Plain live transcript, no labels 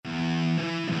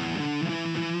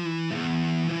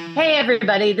Hey,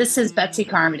 everybody, this is Betsy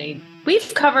Carmody.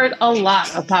 We've covered a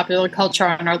lot of popular culture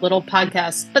on our little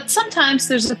podcast, but sometimes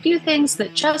there's a few things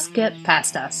that just get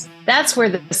past us. That's where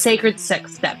the Sacred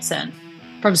Six steps in.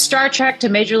 From Star Trek to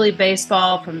Major League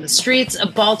Baseball, from the streets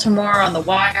of Baltimore on the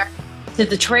wire to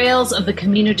the trails of the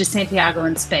Camino de Santiago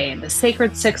in Spain, the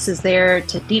Sacred Six is there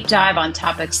to deep dive on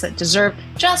topics that deserve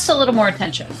just a little more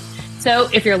attention. So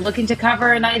if you're looking to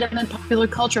cover an item in popular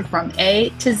culture from A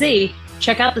to Z,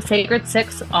 check out the Sacred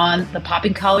Six on the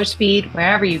Popping Collars feed,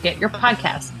 wherever you get your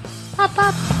podcasts. Pop,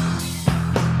 pop.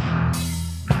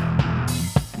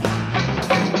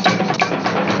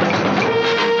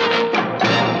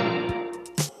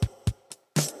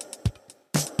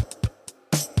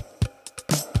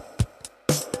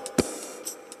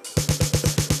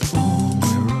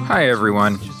 Hi,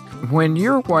 everyone. When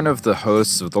you're one of the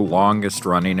hosts of the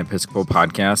longest-running Episcopal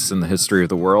podcasts in the history of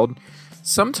the world,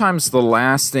 sometimes the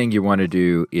last thing you want to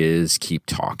do is keep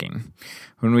talking.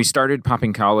 When we started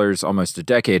Popping Collars almost a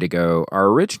decade ago, our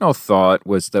original thought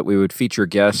was that we would feature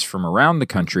guests from around the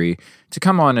country to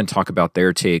come on and talk about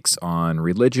their takes on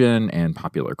religion and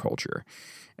popular culture.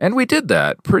 And we did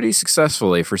that pretty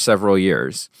successfully for several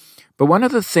years. But one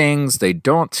of the things they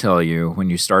don't tell you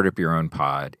when you start up your own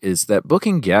pod is that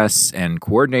booking guests and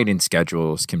coordinating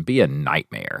schedules can be a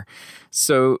nightmare.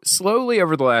 So slowly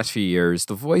over the last few years,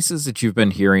 the voices that you've been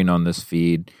hearing on this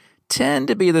feed tend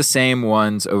to be the same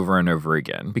ones over and over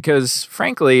again because,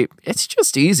 frankly, it's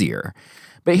just easier.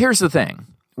 But here's the thing.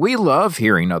 We love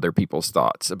hearing other people's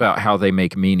thoughts about how they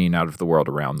make meaning out of the world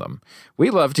around them.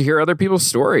 We love to hear other people's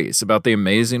stories about the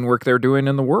amazing work they're doing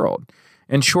in the world.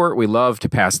 In short, we love to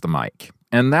pass the mic.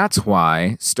 And that's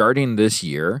why, starting this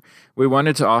year, we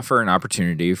wanted to offer an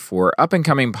opportunity for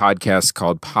up-and-coming podcasts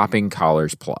called Popping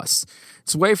Collars Plus.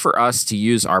 It's a way for us to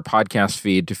use our podcast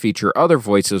feed to feature other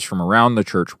voices from around the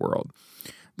church world.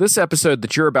 This episode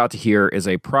that you're about to hear is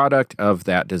a product of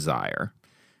that desire.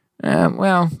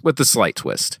 With a slight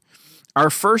twist. Our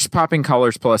first Popping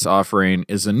Collars Plus offering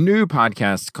is a new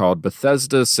podcast called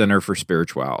Bethesda Center for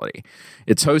Spirituality.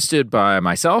 It's hosted by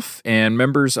myself and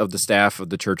members of the staff of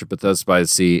the Church of Bethesda by the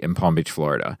Sea in Palm Beach,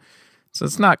 Florida. So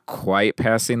it's not quite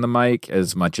passing the mic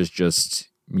as much as just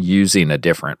using a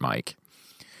different mic.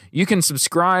 You can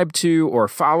subscribe to or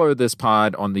follow this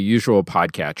pod on the usual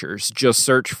podcatchers. Just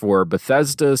search for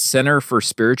Bethesda Center for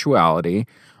Spirituality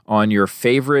on your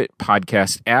favorite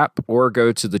podcast app or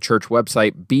go to the church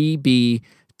website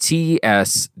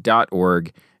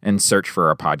bbts.org and search for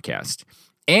our podcast.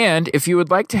 And if you would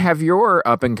like to have your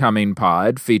up-and-coming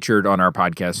pod featured on our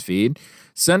podcast feed,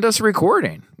 send us a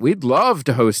recording. We'd love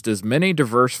to host as many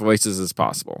diverse voices as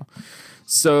possible.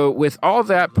 So with all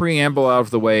that preamble out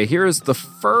of the way, here is the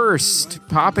first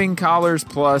Popping Collars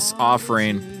Plus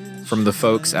offering from the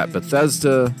folks at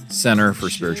Bethesda Center for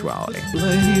Spirituality.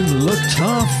 Look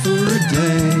tough for a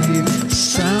day,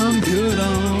 sound good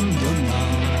on the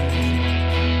mind.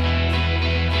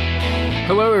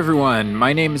 Hello, everyone.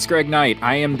 My name is Greg Knight.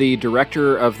 I am the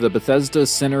director of the Bethesda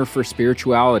Center for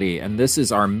Spirituality, and this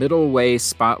is our Middle Way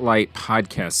Spotlight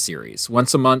podcast series.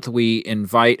 Once a month, we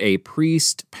invite a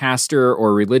priest, pastor,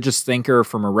 or religious thinker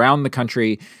from around the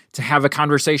country to have a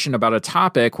conversation about a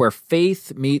topic where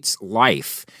faith meets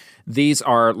life. These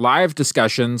are live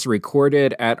discussions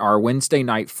recorded at our Wednesday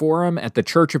night forum at the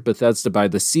Church of Bethesda by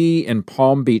the Sea in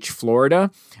Palm Beach,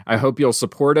 Florida. I hope you'll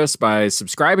support us by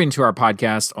subscribing to our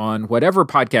podcast on whatever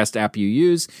podcast app you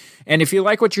use. And if you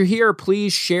like what you hear,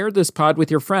 please share this pod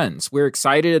with your friends. We're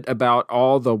excited about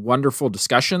all the wonderful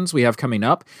discussions we have coming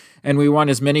up, and we want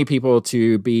as many people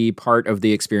to be part of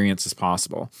the experience as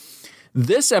possible.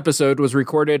 This episode was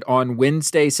recorded on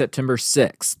Wednesday, September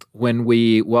 6th, when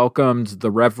we welcomed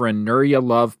the Reverend Nuria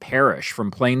Love Parrish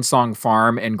from Plainsong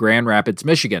Farm in Grand Rapids,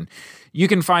 Michigan. You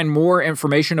can find more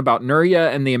information about Nuria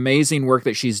and the amazing work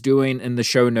that she's doing in the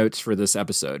show notes for this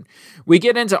episode. We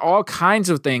get into all kinds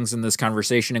of things in this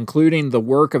conversation, including the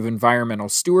work of environmental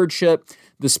stewardship,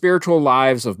 the spiritual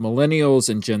lives of millennials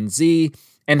and Gen Z,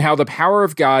 and how the power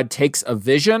of God takes a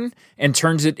vision and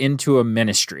turns it into a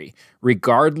ministry,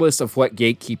 regardless of what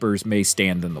gatekeepers may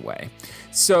stand in the way.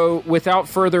 So without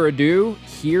further ado,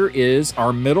 here is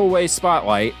our Middle Way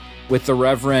Spotlight with the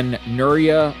Reverend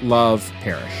Nuria Love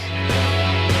Parrish.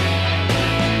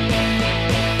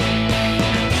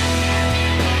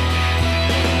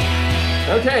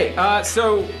 Okay,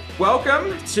 so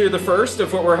welcome to the first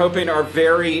of what we're hoping are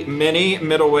very many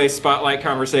Middle Way Spotlight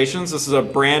conversations. This is a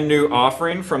brand new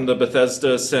offering from the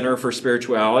Bethesda Center for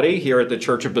Spirituality here at the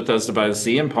Church of Bethesda by the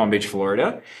Sea in Palm Beach,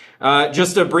 Florida.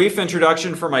 Just a brief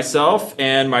introduction for myself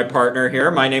and my partner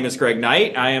here. My name is Greg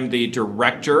Knight. I am the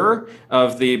director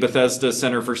of the Bethesda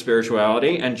Center for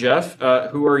Spirituality. And Jeff,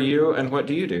 who are you and what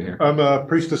do you do here? I'm a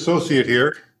priest associate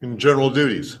here in general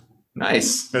duties.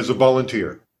 Nice. As a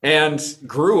volunteer. And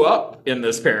grew up in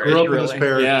this parish. Grew up in this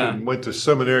parish and went to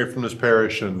seminary from this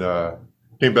parish and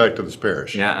came back to this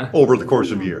parish over the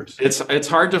course of years. It's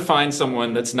hard to find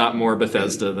someone that's not more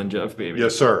Bethesda than Jeff Beebe.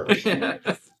 Yes, sir.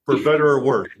 For better or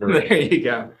worse. There you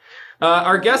go.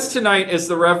 Our guest tonight is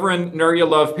the Reverend Nuria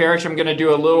Love Parrish. I'm going to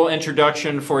do a little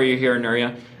introduction for you here,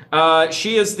 Nuria.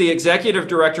 She is the executive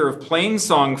director of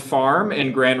Plainsong Farm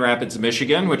in Grand Rapids,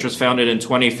 Michigan, which was founded in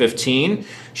 2015.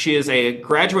 She is a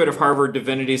graduate of Harvard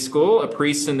Divinity School, a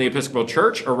priest in the Episcopal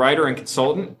Church, a writer and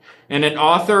consultant, and an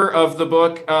author of the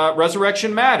book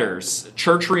Resurrection Matters,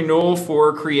 Church Renewal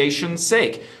for Creation's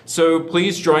Sake. So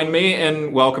please join me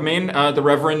in welcoming the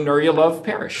Reverend Nuria Love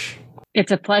Parrish.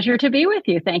 It's a pleasure to be with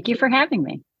you. Thank you for having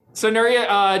me. So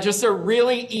Nuria, just a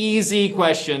really easy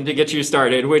question to get you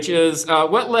started, which is,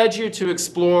 what led you to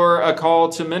explore a call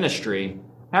to ministry?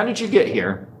 How did you get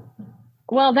here?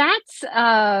 Well,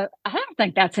 I don't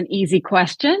think that's an easy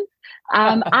question.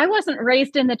 I wasn't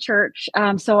raised in the church,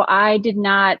 so I did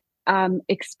not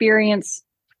experience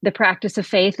the practice of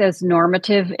faith as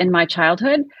normative in my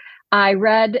childhood. I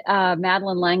read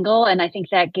Madeleine L'Engle, and I think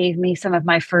that gave me some of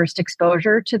my first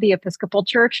exposure to the Episcopal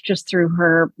Church just through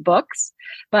her books.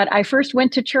 But I first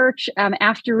went to church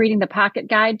after reading the Pocket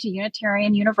Guide to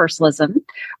Unitarian Universalism,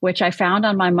 which I found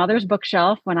on my mother's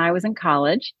bookshelf when I was in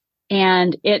college.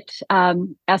 And it,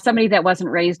 as somebody that wasn't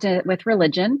raised with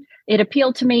religion, it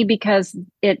appealed to me because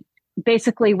it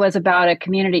basically was about a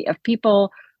community of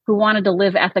people who wanted to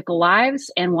live ethical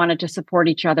lives and wanted to support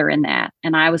each other in that.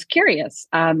 And I was curious.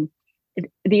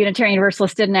 The Unitarian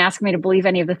Universalists didn't ask me to believe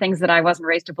any of the things that I wasn't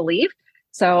raised to believe.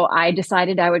 So I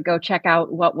decided I would go check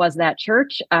out what was that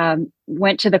church,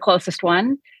 went to the closest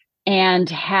one, and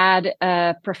had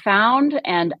a profound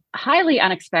and highly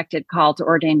unexpected call to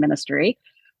ordained ministry.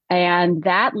 And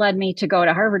that led me to go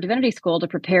to Harvard Divinity School to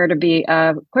prepare to be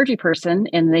a clergy person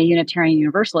in the Unitarian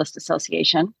Universalist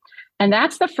Association. And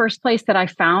that's the first place that I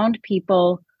found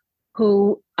people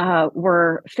who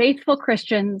were faithful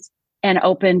Christians and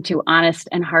open to honest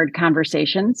and hard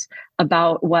conversations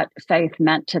about what faith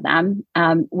meant to them,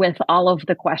 with all of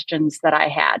the questions that I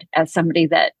had as somebody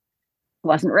that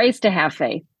wasn't raised to have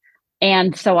faith.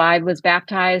 And so I was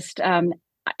baptized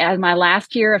as my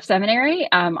last year of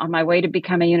seminary, on my way to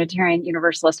become a Unitarian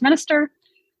Universalist minister.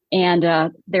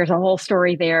 And there's a whole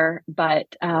story there, but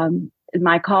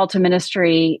my call to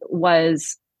ministry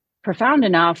was profound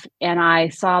enough, and I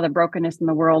saw the brokenness in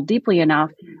the world deeply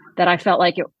enough that I felt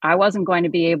like I wasn't going to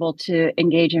be able to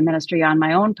engage in ministry on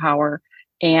my own power.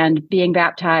 And being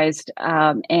baptized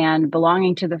and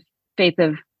belonging to the faith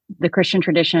of the Christian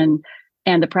tradition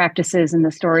and the practices and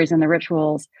the stories and the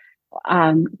rituals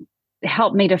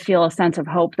helped me to feel a sense of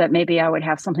hope that maybe I would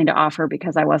have something to offer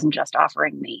because I wasn't just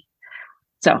offering me.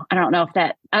 So I don't know if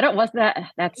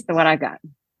that's what I got.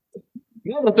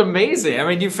 Yeah, that's amazing. I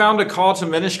mean, you found a call to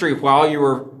ministry while you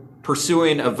were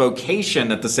pursuing a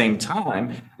vocation at the same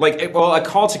time. A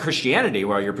call to Christianity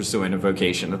while you're pursuing a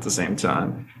vocation at the same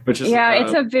time. Which is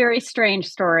it's a very strange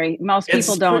story. Most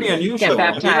people don't get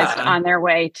baptized on their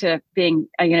way to being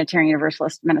a Unitarian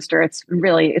Universalist minister. It's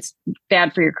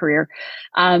bad for your career.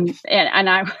 And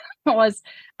I was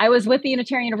with the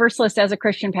Unitarian Universalist as a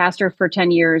Christian pastor for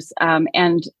 10 years,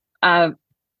 and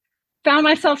found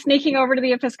myself sneaking over to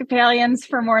the Episcopalians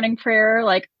for morning prayer,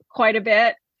 quite a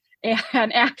bit.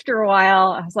 And after a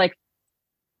while, I was like,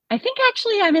 I think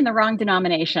actually I'm in the wrong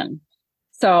denomination.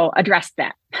 So addressed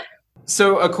that.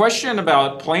 So a question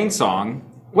about Plainsong.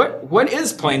 What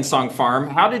is Plainsong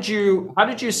Farm? How did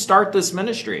you start this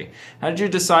ministry? How did you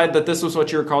decide that this was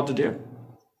what you were called to do?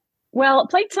 Well,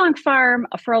 Plainsong Farm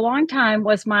for a long time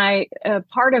was my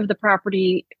part of the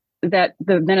property that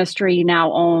the ministry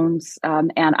now owns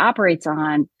and operates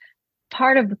on.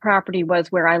 Part of the property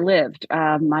was where I lived.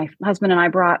 My husband and I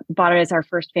bought it as our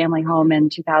first family home in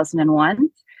 2001.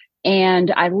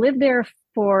 And I lived there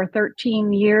for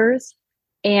 13 years.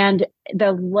 And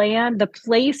the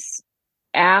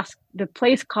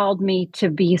place called me to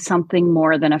be something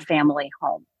more than a family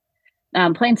home.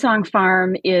 Plainsong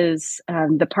Farm is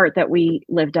the part that we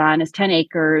lived on is 10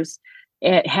 acres.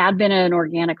 It had been an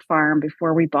organic farm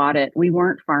before we bought it. We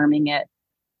weren't farming it.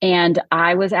 And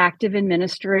I was active in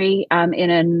ministry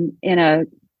in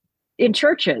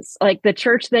churches, like the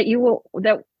church that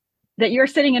you're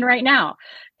sitting in right now.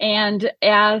 And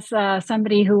as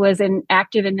somebody who was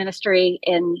active in ministry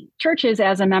in churches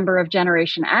as a member of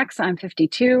Generation X, I'm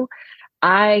 52.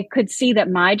 I could see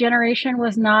that my generation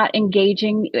was not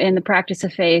engaging in the practice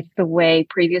of faith the way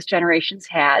previous generations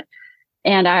had.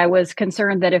 And I was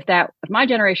concerned that if my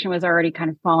generation was already kind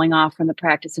of falling off from the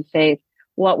practice of faith,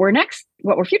 what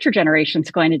were future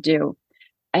generations going to do?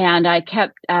 And I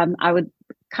kept, I would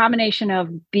combination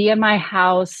of be in my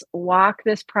house, walk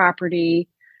this property,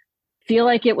 feel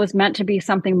like it was meant to be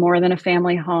something more than a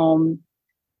family home.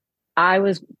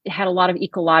 Had a lot of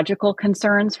ecological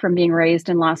concerns from being raised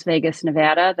in Las Vegas,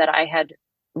 Nevada, that I had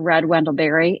read Wendell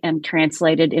Berry and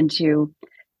translated into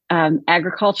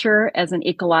agriculture as an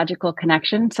ecological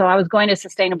connection. So I was going to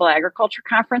sustainable agriculture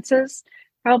conferences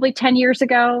probably 10 years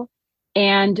ago.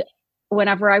 And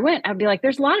whenever I went, I'd be like,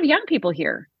 there's a lot of young people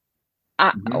here.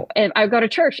 And I go to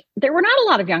church. There were not a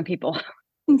lot of young people.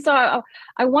 And so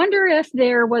I wonder if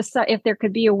there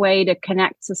could be a way to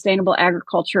connect sustainable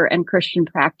agriculture and Christian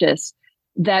practice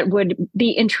that would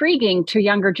be intriguing to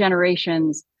younger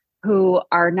generations who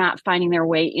are not finding their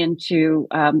way into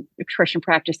Christian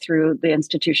practice through the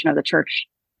institution of the church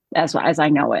as I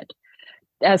know it.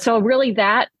 So really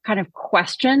that kind of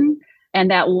question and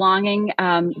that longing,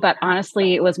 but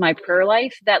honestly, it was my prayer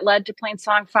life that led to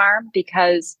Plainsong Farm,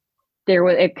 because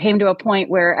it came to a point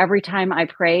where every time I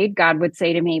prayed, God would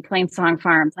say to me, Plainsong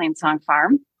Farm, Plainsong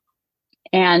Farm,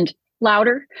 and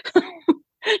louder,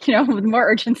 with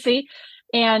more urgency.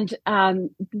 And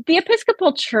the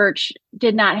Episcopal Church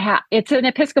did not have, it's an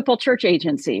Episcopal Church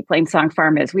agency, Plainsong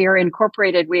Farm is. We are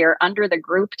incorporated, we are under the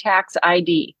group tax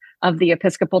ID of the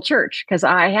Episcopal Church, because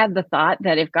I had the thought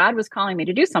that if God was calling me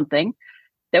to do something,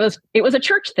 it was a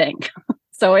church thing.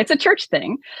 So it's a church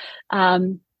thing.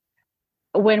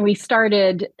 When we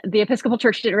started, the Episcopal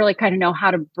Church didn't really kind of know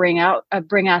how to bring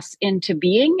us into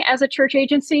being as a church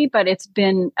agency, but it's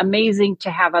been amazing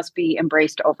to have us be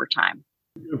embraced over time.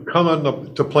 Come on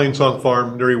to Plainsong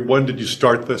Farm, Nuri. When did you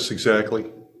start this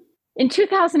exactly? In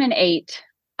 2008,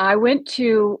 I went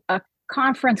to a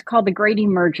conference called the Great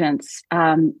Emergence.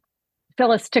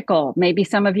 Phyllis Tickle, maybe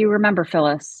some of you remember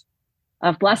Phyllis,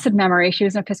 of blessed memory. She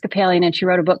was an Episcopalian, and she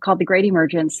wrote a book called The Great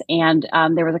Emergence. And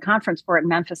there was a conference for it in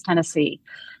Memphis, Tennessee.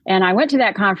 And I went to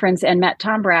that conference and met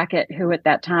Tom Brackett, who at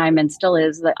that time and still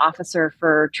is the officer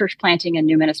for church planting and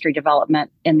new ministry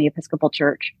development in the Episcopal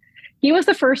Church. He was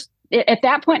the first. At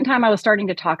that point in time, I was starting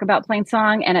to talk about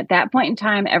Plainsong. And at that point in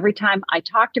time, every time I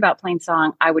talked about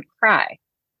Plainsong, I would cry,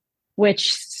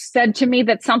 which said to me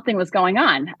that something was going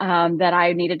on that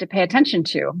I needed to pay attention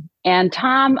to. And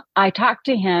Tom, I talked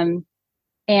to him,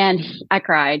 and I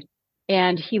cried,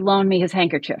 and he loaned me his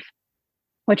handkerchief,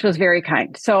 which was very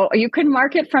kind. So you could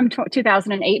mark it from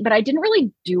 2008, but I didn't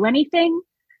really do anything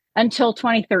until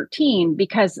 2013,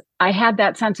 because I had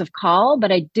that sense of call,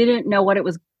 but I didn't know what it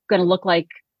was going to look like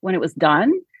when it was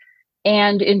done.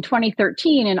 And in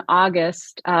 2013, in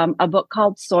August, a book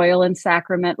called Soil and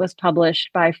Sacrament was published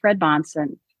by Fred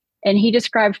Bonson. And he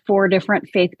described 4 different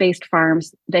faith-based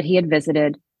farms that he had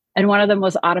visited. And one of them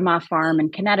was Ottoman Farm in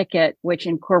Connecticut, which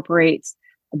incorporates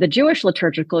the Jewish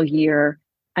liturgical year,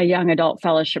 a young adult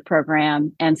fellowship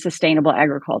program, and sustainable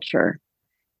agriculture.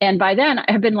 And by then,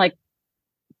 I have been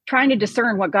trying to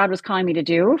discern what God was calling me to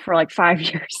do for 5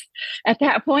 years at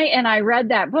that point. And I read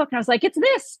that book and I was like, it's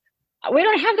this. We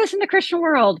don't have this in the Christian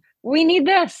world. We need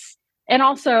this. And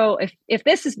also, if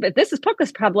this book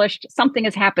is published, something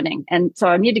is happening. And so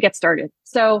I need to get started.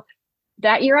 So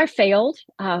that year I failed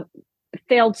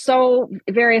so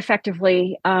very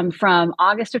effectively from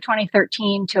August of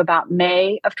 2013 to about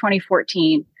May of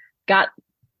 2014. I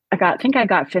think I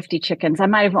got 50 chickens. I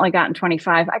might have only gotten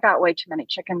 25. I got way too many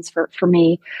chickens for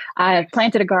me. I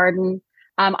planted a garden.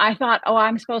 I thought,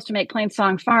 I'm supposed to make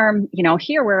Plainsong Farm,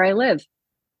 here where I live.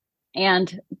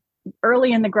 And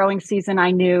early in the growing season,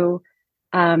 I knew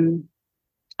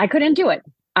I couldn't do it.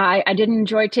 I didn't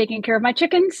enjoy taking care of my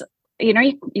chickens.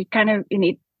 I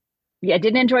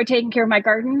didn't enjoy taking care of my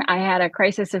garden. I had a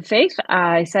crisis of faith.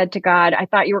 I said to God, I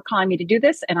thought you were calling me to do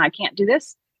this, and I can't do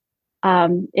this.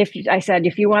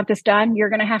 If you want this done, you're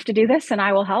going to have to do this, and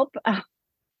I will help.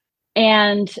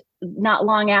 And not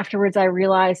long afterwards, I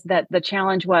realized that the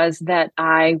challenge was that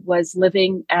I was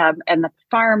living in the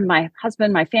farm my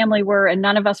husband, my family were, and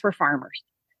none of us were farmers.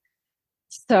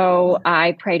 So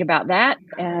I prayed about that.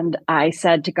 And I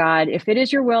said to God, if it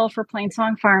is your will for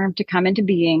Plainsong Farm to come into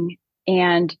being,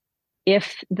 and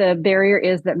if the barrier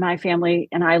is that my family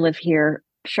and I live here,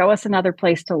 show us another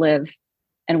place to live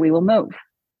and we will move.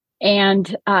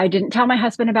 And I didn't tell my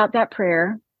husband about that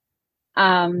prayer.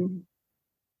 And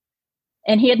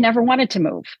he had never wanted to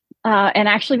move. And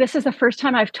actually, this is the first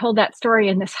time I've told that story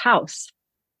in this house.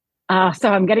 So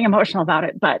I'm getting emotional about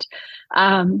it. But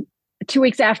 2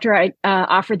 weeks after I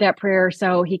offered that prayer,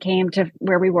 so he came to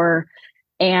where we were,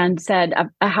 and said,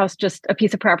 a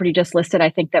piece of property just listed, I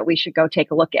think that we should go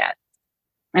take a look at.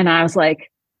 And I was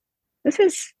like, this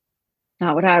is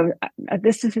not what I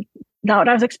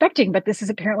was expecting, but this is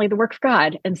apparently the work of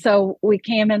God. And so we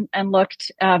came in and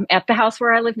looked at the house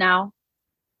where I live now,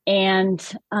 and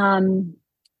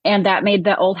that made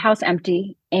the old house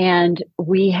empty. And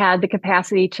we had the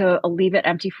capacity to leave it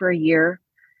empty for a year.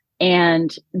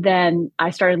 And then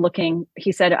I started looking.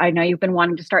 He said, I know you've been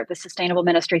wanting to start the sustainable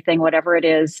ministry thing, whatever it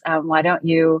is. Why don't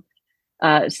you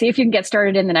see if you can get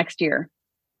started in the next year?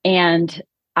 And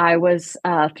I was,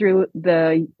 through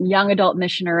the young adult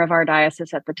missioner of our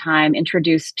diocese at the time,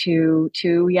 introduced to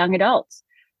two young adults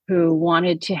who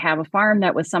wanted to have a farm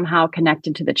that was somehow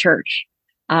connected to the church.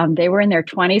 They were in their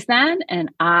 20s then, and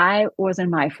I was in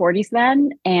my 40s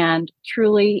then. And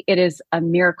truly, it is a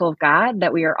miracle of God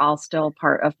that we are all still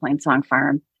part of Plainsong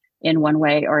Farm in one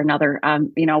way or another.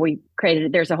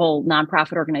 There's a whole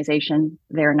nonprofit organization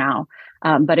there now.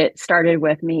 But it started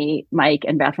with me, Mike,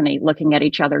 and Bethany looking at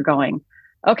each other going,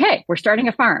 okay, we're starting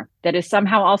a farm that is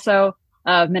somehow also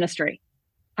a ministry.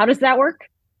 How does that work?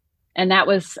 And that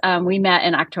was, we met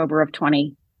in October of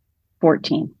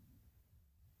 2014.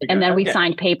 And then we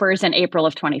signed papers in April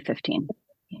of 2015.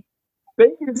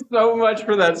 Thank you so much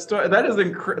for that story. That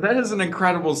is an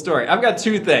incredible story. I've got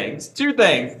two things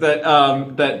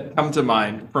that come to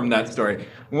mind from that story.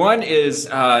 One is,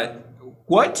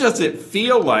 what does it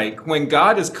feel like when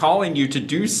God is calling you to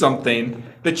do something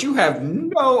that you have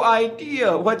no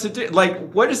idea what to do?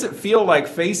 Like, what does it feel like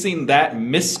facing that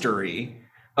mystery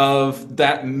of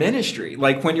that ministry?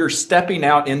 Like when you're stepping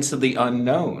out into the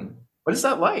unknown, what is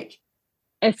that like?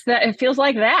 It feels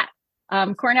like that.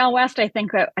 Cornell West, I think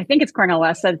it's Cornell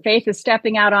West, said faith is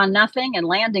stepping out on nothing and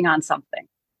landing on something.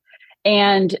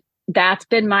 And that's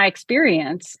been my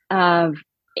experience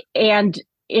and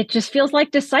it just feels like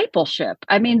discipleship.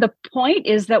 I mean, the point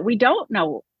is that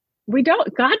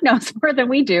God knows more than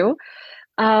we do.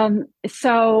 But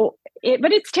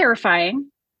it's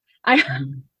terrifying.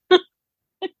 I'm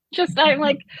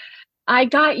like, I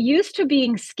got used to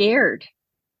being scared.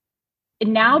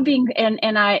 Now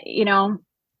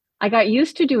I got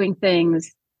used to doing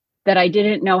things that I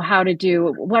didn't know how to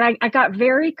do. I got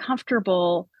very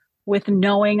comfortable with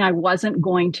knowing I wasn't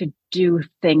going to do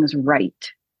things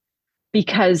right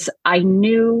because I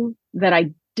knew that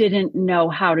I didn't know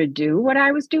how to do what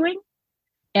I was doing.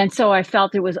 And so I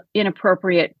felt it was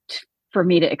inappropriate for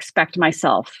me to expect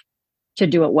myself to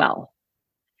do it well.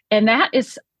 And that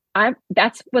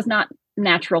was not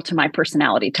natural to my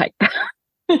personality type.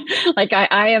 Like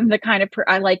I am the kind of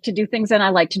I like to do things and I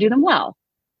like to do them well.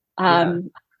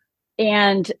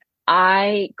 And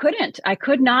I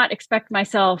could not expect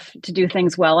myself to do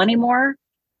things well anymore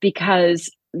because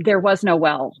there was no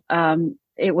well.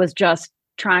 It was just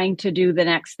trying to do the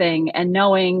next thing and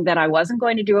knowing that I wasn't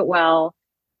going to do it well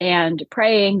and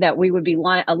praying that we would be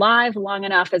alive long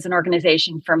enough as an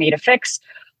organization for me to fix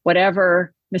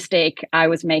whatever mistake I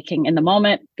was making in the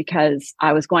moment, because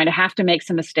I was going to have to make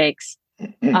some mistakes.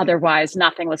 Otherwise,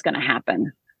 nothing was going to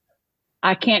happen.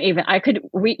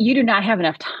 You do not have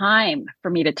enough time for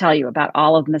me to tell you about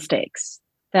all of the mistakes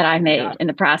that I made in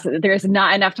the process. There's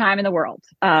not enough time in the world.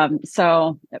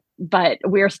 But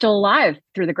we're still alive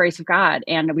through the grace of God.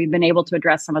 And we've been able to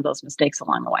address some of those mistakes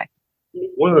along the way.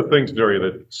 One of the things, Daria,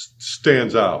 that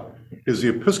stands out is the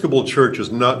Episcopal Church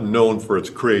is not known for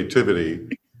its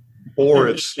creativity or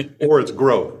its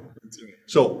growth.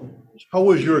 So how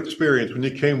was your experience when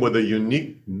you came with a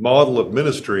unique model of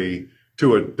ministry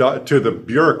to the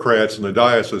bureaucrats in the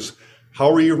diocese?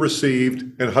 How were you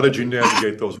received, and how did you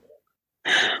navigate those?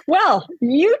 Well,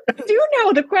 you do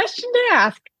know the question to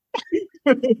ask.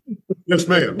 Yes,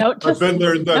 ma'am. I've been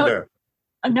there and done that.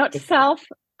 A note to self: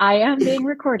 I am being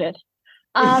recorded.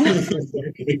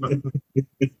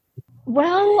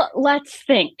 Well, let's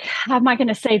think. How am I going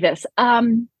to say this?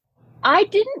 I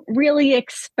didn't really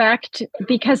expect,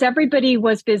 because everybody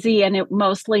was busy and it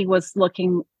mostly was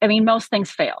most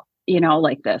things fail,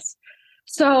 like this.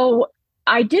 So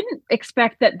I didn't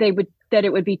expect that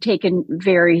it would be taken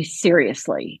very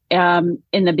seriously in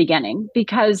the beginning,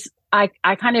 because I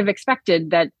kind of expected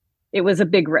that it was a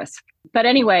big risk. But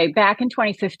anyway, back in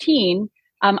 2015,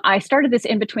 I started this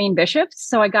in between bishops.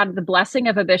 So I got the blessing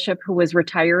of a bishop who was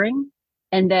retiring.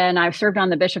 And then I served on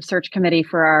the bishop search committee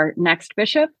for our next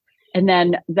bishop. And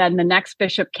then the next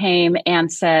bishop came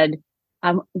and said,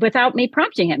 without me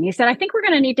prompting him, he said, I think we're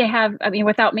going to need to have,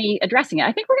 without me addressing it,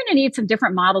 I think we're going to need some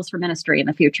different models for ministry in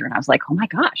the future. And I was like, oh my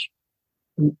gosh,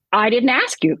 I didn't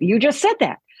ask you. You just said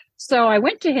that. So I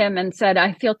went to him and said,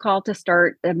 I feel called to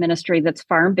start a ministry that's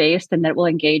farm-based and that will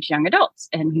engage young adults.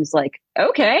 And he's like,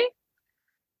 okay,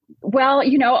 Well,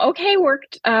 okay,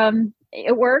 worked.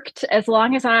 It worked as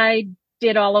long as I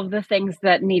did all of the things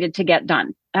that needed to get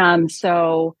done.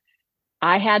 So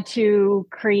I had to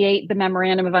create the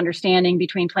memorandum of understanding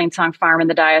between Plainsong Farm and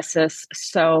the diocese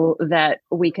so that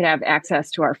we could have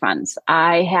access to our funds.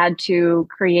 I had to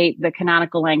create the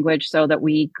canonical language so that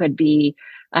we could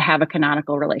have a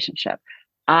canonical relationship.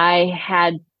 I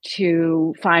had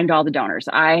to find all the donors.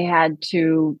 I had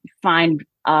to find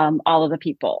all of the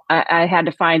people. I had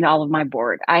to find all of my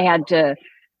board.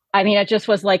 It just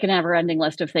was like a never-ending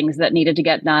list of things that needed to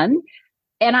get done.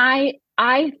 And I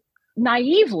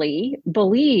naively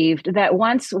believed that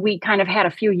once we kind of had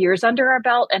a few years under our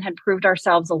belt and had proved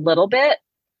ourselves a little bit,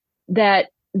 that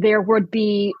there would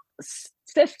be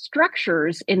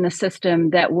structures in the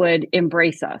system that would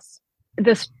embrace us.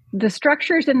 The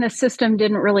structures in the system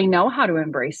didn't really know how to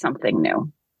embrace something new.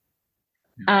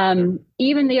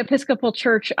 Even the Episcopal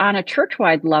Church on a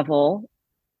church-wide level,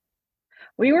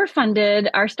 we were funded,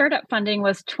 our startup funding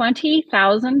was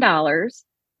 $20,000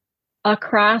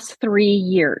 across 3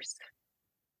 years,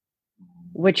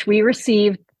 which we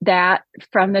received that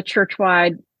from the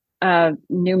church-wide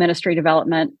new ministry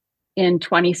development in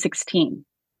 2016.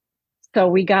 So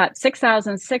we got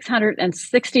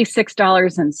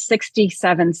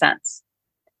 $6,666.67.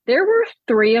 There were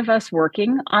 3 of us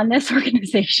working on this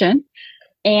organization,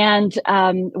 and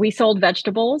we sold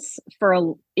vegetables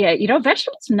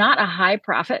vegetables not a high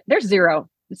profit. There's zero.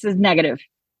 This is negative.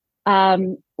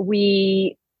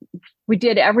 We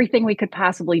did everything we could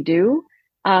possibly do.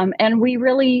 And we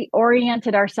really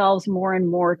oriented ourselves more and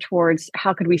more towards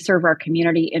how could we serve our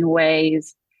community in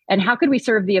ways, and how could we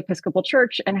serve the Episcopal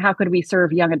Church, and how could we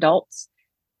serve young adults,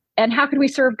 and how could we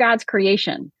serve God's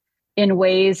creation in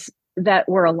ways that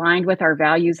were aligned with our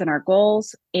values and our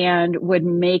goals and would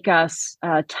make us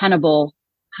tenable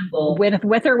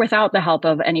with or without the help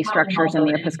of any structures in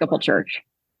the Episcopal Church.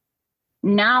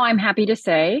 Now I'm happy to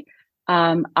say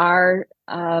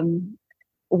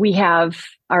we have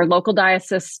our local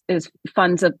diocese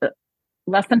funds of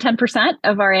less than 10%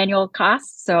 of our annual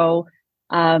costs. So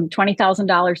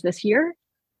 $20,000 this year.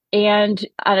 And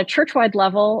on a church-wide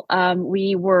level,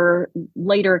 we were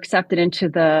later accepted into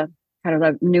the kind of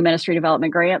the new ministry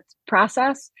development grant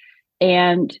process.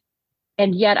 And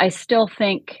yet I still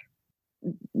think,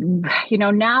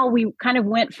 now we kind of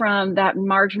went from that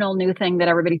marginal new thing that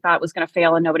everybody thought was going to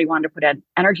fail and nobody wanted to put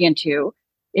energy into,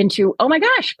 oh my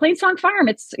gosh, Plainsong Farm,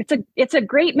 it's a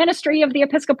great ministry of the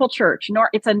Episcopal Church.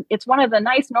 It's one of the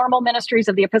nice normal ministries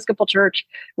of the Episcopal Church.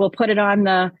 We'll put it on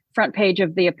the front page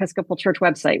of the Episcopal Church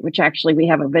website, which actually we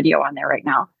have a video on there right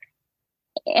now.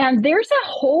 And there's a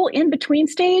whole in-between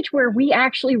stage where we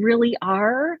actually really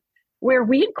are, where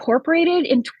we incorporated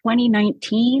in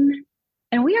 2019,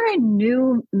 and we are a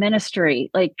new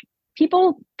ministry. Like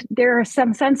there is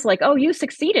some sense like, oh, you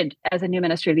succeeded as a new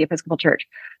ministry of the Episcopal Church.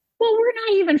 Well, we're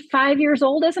not even 5 years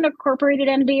old as an incorporated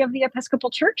entity of the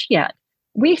Episcopal Church yet.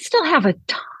 We still have a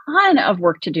ton of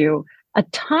work to do, a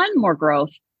ton more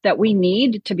growth that we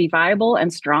need to be viable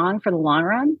and strong for the long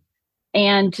run.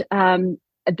 And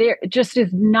there just is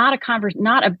not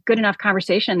a good enough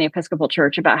conversation in the Episcopal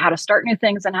Church about how to start new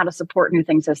things and how to support new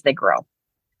things as they grow.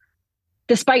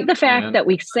 Despite the fact that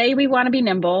we say we want to be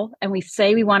nimble and we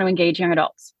say we want to engage young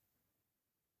adults.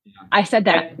 Yeah. I said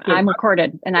that. I'm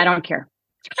recorded and I don't care.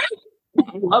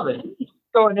 I love it.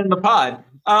 Going in the pod.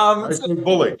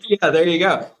 Bully. Yeah, there you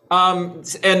go.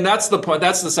 And that's the point.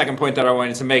 That's the second point that I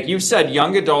wanted to make. You've said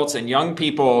young adults and young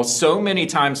people so many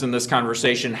times in this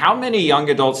conversation. How many young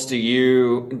adults do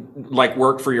you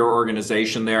work for your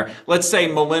organization there? Let's say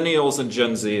millennials and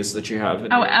Gen Zs that you have.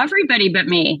 Everybody but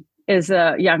me is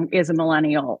a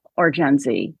millennial or Gen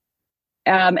Z.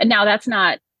 And now that's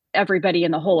not everybody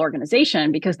in the whole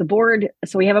organization, because the board,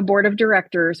 so we have a board of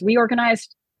directors. We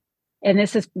organized, and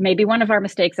this is maybe one of our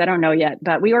mistakes, I don't know yet,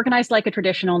 but we organized like a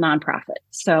traditional nonprofit.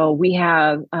 So we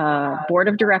have a board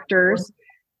of directors,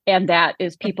 and that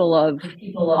is people of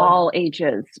all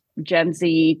ages, Gen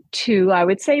Z to, I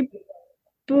would say,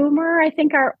 Boomer. I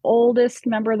think our oldest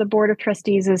member of the board of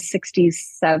trustees is 60s,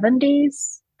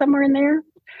 70s, somewhere in there.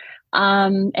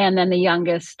 And then the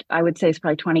youngest, I would say, is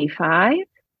probably 25.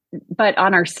 But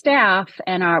on our staff,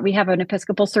 and we have an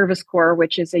Episcopal Service Corps,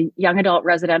 which is a young adult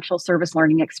residential service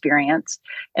learning experience.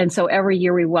 And so every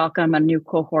year we welcome a new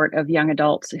cohort of young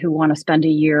adults who want to spend a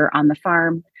year on the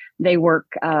farm. They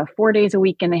work 4 days a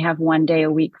week, and they have 1 day a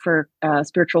week for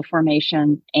spiritual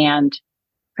formation and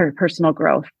for personal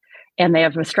growth. And they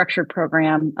have a structured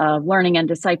program of learning and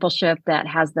discipleship that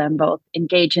has them both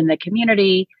engage in the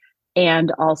community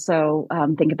and also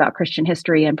think about Christian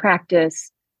history and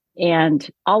practice. And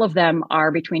all of them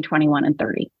are between 21 and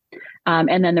 30.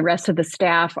 And then the rest of the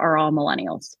staff are all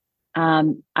millennials.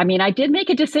 I mean, I did make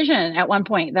a decision at one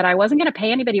point that I wasn't going to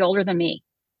pay anybody older than me.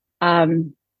 I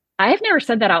have never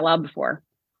said that out loud before.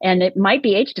 And it might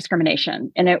be age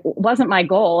discrimination. And it wasn't my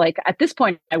goal. Like at this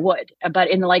point, I would.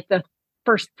 But in like the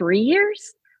first 3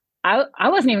 years, I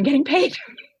wasn't even getting paid.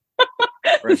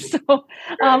 Right. So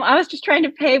I was just trying to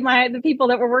pay the people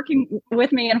that were working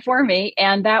with me and for me.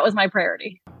 And that was my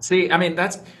priority. See, I mean,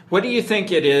 what do you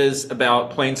think it is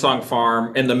about Plainsong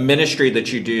Farm and the ministry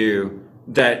that you do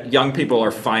that young people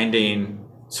are finding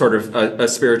sort of a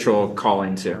spiritual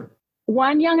calling to?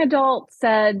 One young adult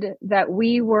said that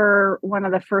we were one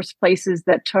of the first places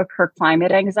that took her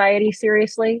climate anxiety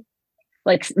seriously.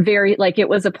 It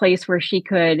was a place where she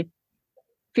could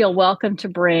feel welcome to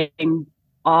bring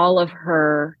all of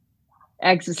her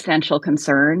existential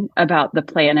concern about the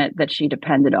planet that she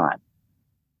depended on.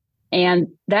 And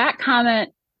that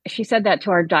comment, she said that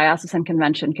to our diocesan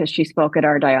convention because she spoke at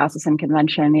our diocesan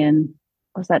convention in,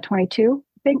 was that 22?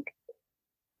 I think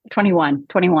 21.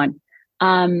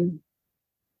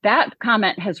 That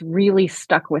comment has really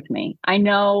stuck with me. I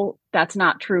know that's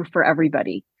not true for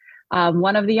everybody.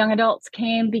 One of the young adults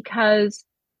came because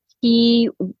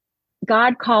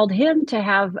God called him to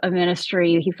have a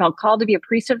ministry. He felt called to be a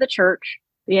priest of the church.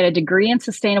 He had a degree in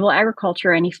sustainable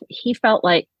agriculture, and he felt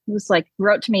like he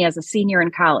wrote to me as a senior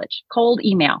in college, cold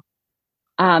email.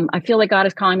 I feel like God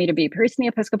is calling me to be a priest in the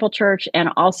Episcopal Church and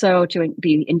also to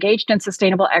be engaged in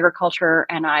sustainable agriculture.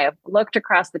 And I have looked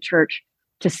across the church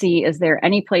to see, is there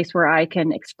any place where I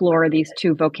can explore these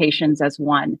two vocations as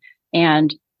one?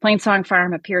 And Plainsong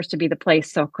Farm appears to be the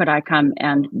place. So could I come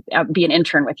and be an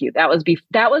intern with you? That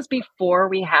was before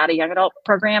we had a young adult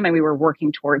program and we were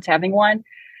working towards having one.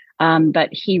 But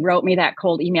he wrote me that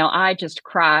cold email. I just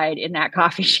cried in that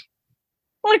coffee shop.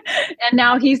 And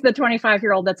now he's the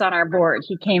 25-year-old that's on our board.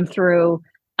 He came through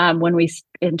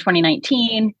in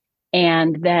 2019.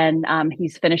 And then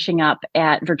he's finishing up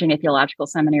at Virginia Theological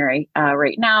Seminary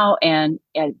right now. And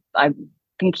I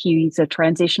think he's a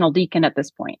transitional deacon at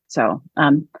this point. So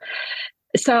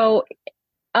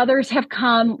others have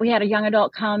come. We had a young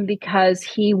adult come because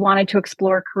he wanted to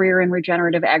explore a career in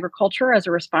regenerative agriculture as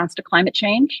a response to climate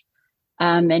change.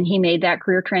 And he made that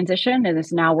career transition and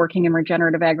is now working in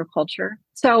regenerative agriculture.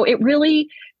 So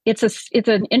it's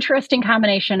an interesting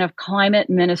combination of climate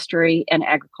ministry and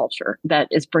agriculture that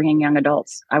is bringing young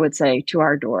adults, I would say, to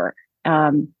our door.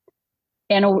 And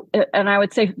I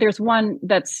would say there's one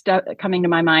that's coming to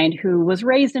my mind who was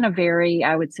raised in a very,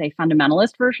 I would say,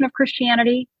 fundamentalist version of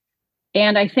Christianity.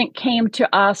 And I think came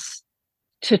to us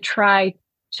to try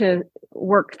to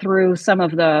work through some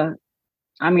of the,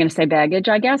 I'm going to say, baggage,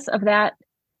 I guess, of that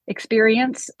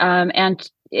experience and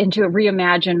to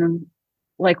reimagine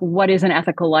what is an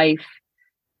ethical life?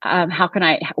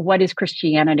 What is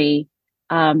Christianity?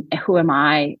 Who am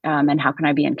I? And how can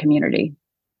I be in community?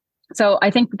 So I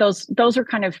think those are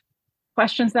kind of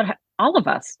questions that all of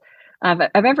us of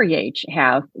every age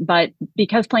have, but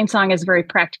because Plainsong is very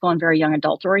practical and very young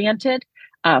adult oriented,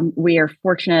 we are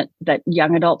fortunate that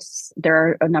there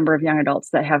are a number of young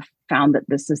adults that have found that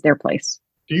this is their place.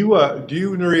 Do you,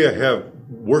 Nuria, have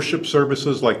worship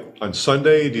services like on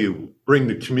Sunday? Do you bring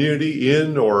the community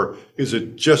in, or is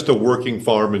it just a working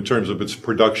farm in terms of its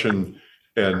production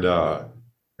and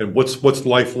what's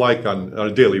life like on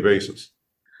a daily basis?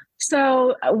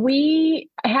 So we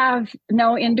have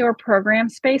no indoor program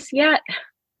space yet,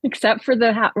 except for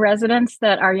the residence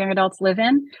that our young adults live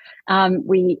in.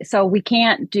 We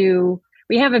can't do.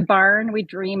 We have a barn. We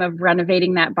dream of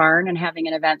renovating that barn and having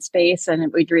an event space,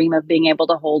 and we dream of being able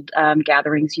to hold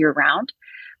gatherings year round.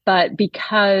 But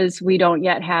because we don't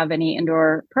yet have any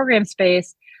indoor program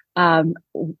space,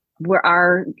 where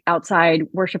our outside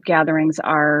worship gatherings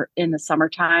are in the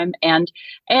summertime and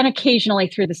occasionally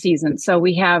through the season. So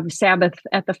we have Sabbath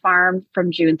at the farm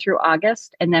from June through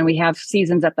August, and then we have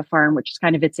Seasons at the Farm, which is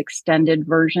kind of its extended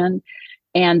version.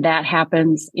 And that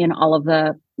happens in all of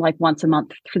the once a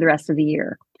month for the rest of the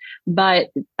year. But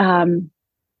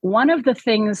one of the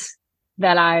things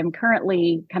that I'm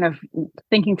currently kind of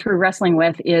thinking through, wrestling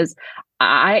with, is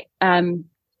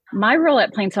my role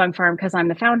at Plainsong Farm, because I'm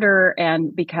the founder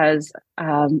and because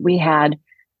we had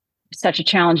such a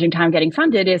challenging time getting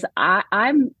funded, is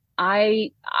I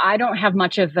don't have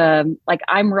much of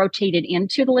I'm rotated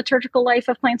into the liturgical life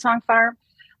of Plainsong Farm.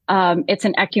 It's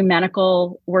an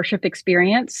ecumenical worship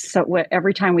experience. So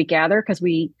every time we gather, because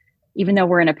even though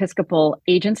we're an Episcopal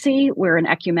agency, we're an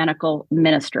ecumenical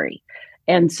ministry.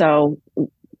 And so,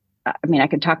 I mean, I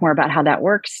could talk more about how that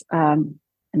works and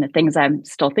the things I'm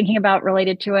still thinking about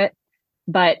related to it.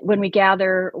 But when we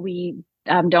gather, we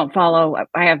don't follow.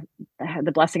 I have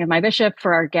the blessing of my bishop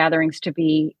for our gatherings to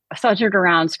be centered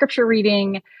around scripture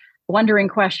reading, wondering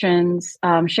questions,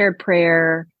 shared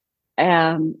prayer.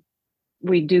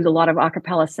 We do a lot of a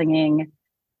cappella singing,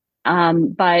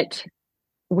 but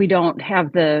we don't bring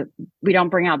out the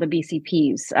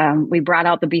BCPs. We brought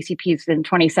out the BCPs in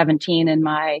 2017 and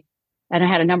I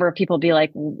had a number of people be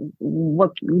like,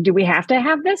 what do we have to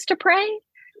have this to pray?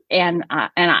 And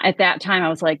at that time I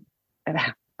was like,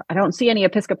 I don't see any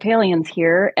Episcopalians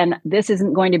here, and this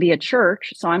isn't going to be a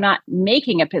church, so I'm not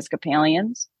making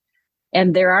Episcopalians.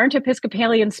 And there aren't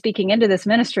Episcopalians speaking into this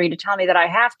ministry to tell me that I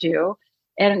have to.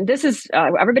 And this is,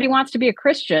 everybody wants to be a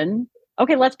Christian.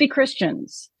 Okay, let's be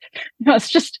Christians. It's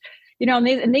just,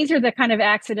 and these are the kind of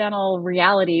accidental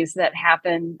realities that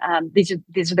happen. These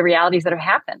are the realities that have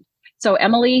happened. So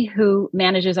Emily, who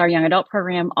manages our young adult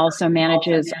program, also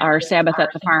manages our Sabbath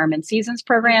at the Farm and Seasons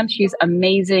program. She's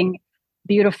amazing,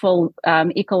 beautiful,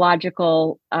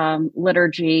 ecological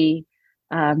liturgy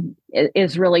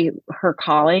is really her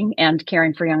calling, and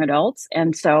caring for young adults.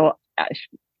 And so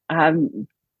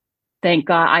thank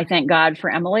God. I thank God for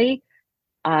Emily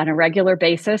on a regular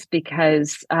basis,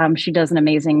 because she does an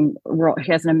amazing role.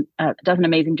 She does an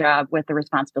amazing job with the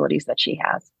responsibilities that she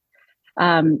has.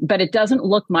 But it doesn't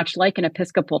look much like an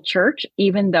Episcopal church,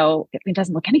 even though it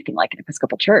doesn't look anything like an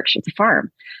Episcopal church. It's a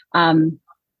farm. And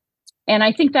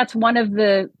I think that's one of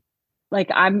the,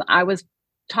 I was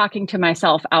talking to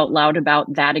myself out loud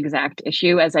about that exact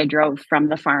issue as I drove from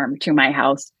the farm to my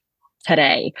house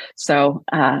today. So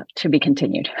to be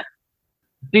continued.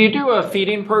 Do you do a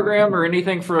feeding program or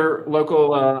anything for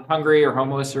local hungry or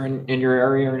homeless or in your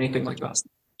area or anything like that?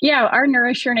 Yeah, our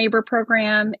Nourish Your Neighbor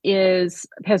program has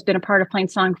been a part of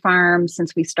Plainsong Farm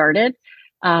since we started.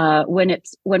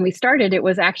 When we started, it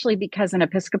was actually because an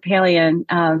Episcopalian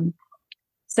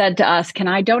said to us, "Can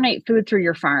I donate food through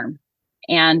your farm?"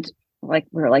 And we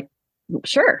were like,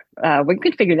 "Sure, we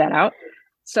could figure that out."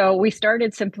 So we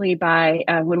started simply by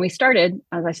when we started,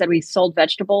 as I said, we sold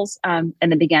vegetables in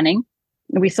the beginning.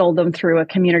 We sold them through a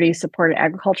community supported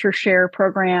agriculture share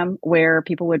program where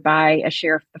people would buy a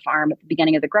share of the farm at the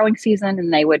beginning of the growing season,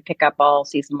 and they would pick up all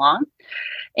season long.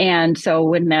 And so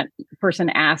when that person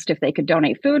asked if they could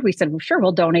donate food, we said, "Well, sure,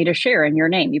 we'll donate a share in your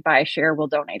name. You buy a share, we'll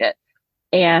donate it."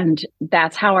 And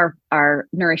that's how our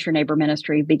Nourish Your Neighbor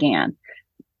ministry began.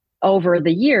 Over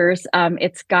the years,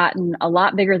 it's gotten a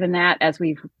lot bigger than that as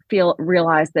we've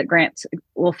realized that grants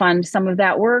will fund some of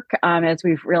that work, as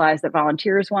we've realized that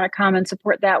volunteers want to come and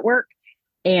support that work.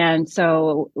 And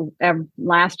so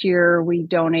last year we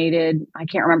donated, I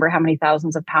can't remember how many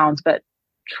thousands of pounds, but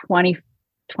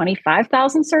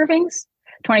 25,000 servings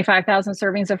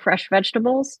of fresh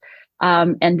vegetables.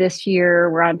 And this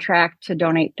year we're on track to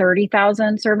donate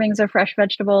 30,000 servings of fresh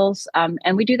vegetables.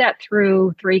 And we do that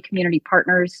through 3 community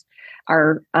partners: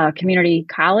 our community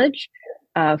college,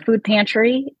 food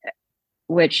pantry,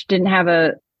 which didn't have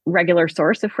a regular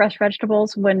source of fresh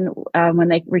vegetables when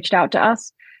they reached out to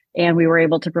us, and we were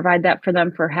able to provide that for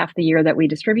them for half the year that we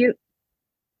distribute.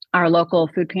 Our local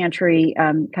food pantry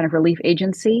kind of relief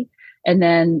agency. And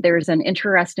then there's an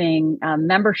interesting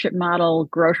membership model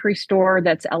grocery store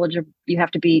that's eligible. You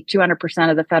have to be 200%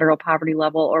 of the federal poverty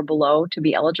level or below to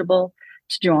be eligible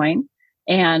to join.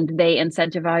 And they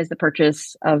incentivize the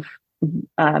purchase of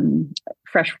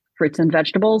fresh fruits and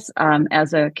vegetables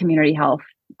as a community health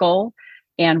goal.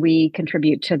 And we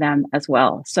contribute to them as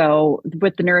well. So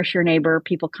with the Nourish Your Neighbor,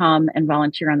 people come and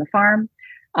volunteer on the farm.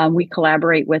 We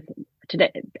collaborate with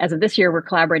today, as of this year, we're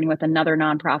collaborating with another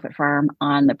nonprofit farm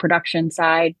on the production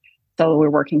side. So we're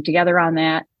working together on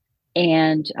that.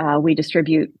 And we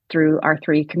distribute through our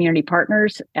 3 community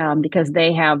partners because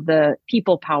they have the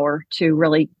people power to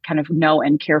really kind of know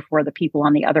and care for the people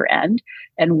on the other end.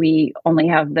 And we only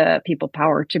have the people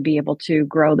power to be able to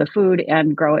grow the food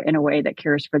and grow it in a way that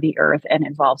cares for the earth and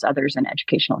involves others in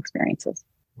educational experiences.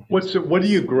 What do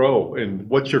you grow, and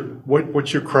what's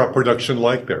your crop production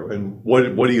like there, and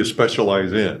what do you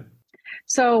specialize in?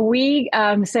 So we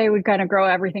say we kind of grow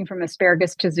everything from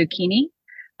asparagus to zucchini.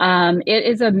 It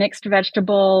is a mixed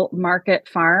vegetable market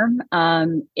farm,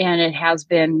 and it has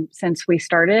been since we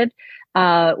started.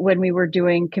 When we were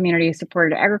doing community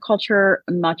supported agriculture,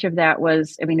 much of that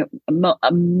was,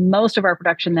 most of our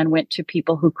production then went to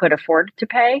people who could afford to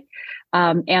pay.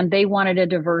 And they wanted a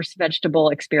diverse vegetable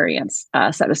experience,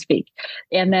 so to speak.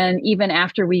 And then even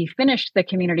after we finished the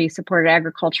community supported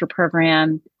agriculture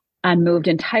program and moved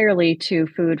entirely to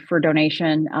food for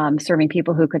donation, serving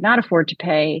people who could not afford to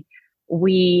pay,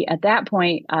 we, at that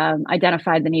point,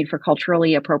 identified the need for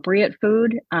culturally appropriate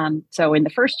food. So in the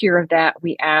first year of that,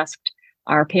 we asked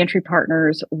our pantry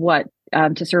partners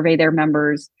to survey their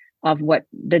members what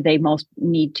did they most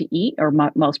need to eat or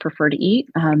most prefer to eat.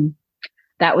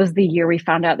 That was the year we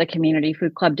found out the community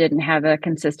food club didn't have a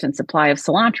consistent supply of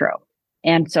cilantro.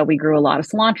 And so we grew a lot of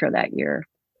cilantro that year.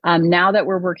 Now that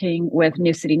we're working with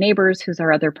New City Neighbors, who's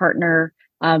our other partner,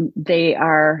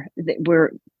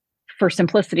 we're, for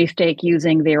simplicity's sake,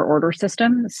 using their order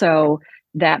system. So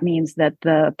that means that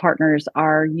the partners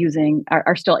are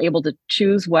still able to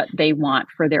choose what they want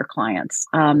for their clients.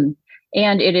 And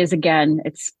it is, again,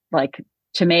 it's like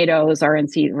tomatoes are in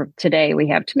season. Today we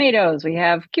have tomatoes, we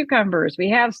have cucumbers, we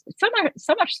have so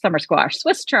much summer squash,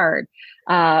 Swiss chard,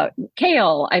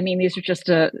 kale. I mean, these are just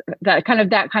that kind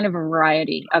of a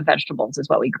variety of vegetables is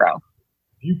what we grow.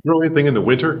 Do you grow anything in the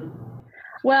winter?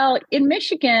 Well, in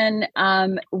Michigan,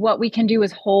 what we can do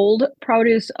is hold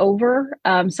produce over.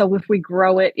 So if we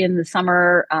grow it in the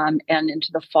summer and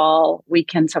into the fall, we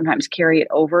can sometimes carry it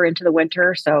over into the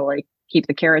winter. So like keep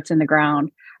the carrots in the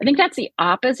ground. I think that's the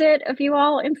opposite of you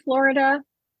all in Florida.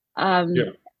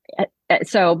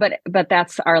 So, but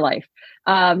that's our life.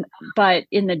 But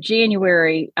in the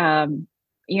January,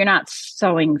 you're not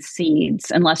sowing seeds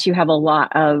unless you have a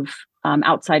lot of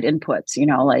outside inputs,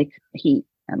 like heat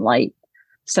and light.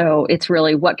 So it's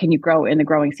really what can you grow in the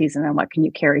growing season and what can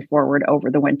you carry forward over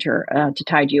the winter to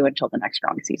tide you until the next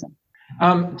growing season.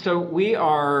 So we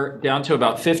are down to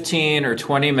about 15 or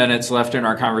 20 minutes left in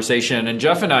our conversation. And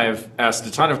Jeff and I have asked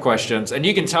a ton of questions. And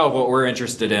you can tell what we're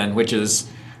interested in, which is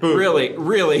really,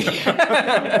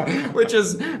 which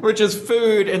is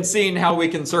food and seeing how we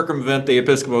can circumvent the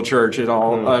Episcopal Church at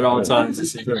all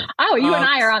times. Oh, you and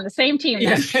I are on the same team.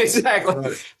 Yeah,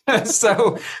 exactly.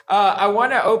 So I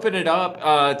want to open it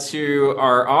up to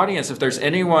our audience. If there's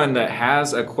anyone that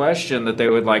has a question that they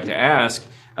would like to ask,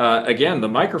 again, the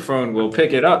microphone will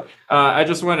pick it up. I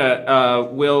just want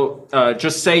to,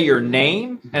 just say your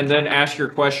name and then ask your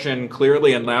question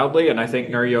clearly and loudly. And I think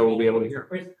Nurio will be able to hear.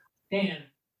 Dan.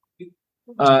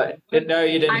 No,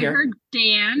 you didn't hear. I heard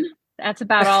Dan. That's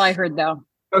about all I heard, though.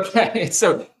 Okay,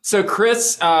 so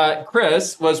Chris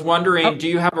was wondering, do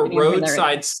you have a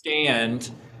roadside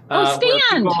stand?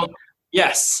 Stand.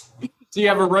 Yes. Do you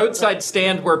have a roadside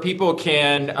stand where people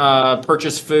can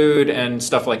purchase food and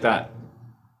stuff like that?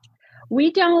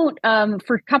 We don't,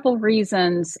 for a couple of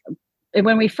reasons.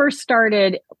 When we first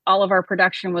started, all of our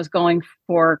production was going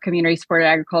for community supported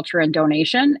agriculture and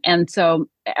donation. And so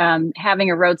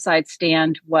having a roadside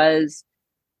stand was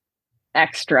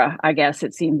extra, I guess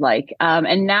it seemed like.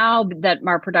 And now that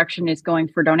our production is going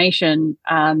for donation,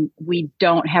 we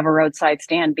don't have a roadside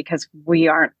stand because we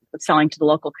aren't selling to the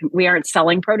local, we aren't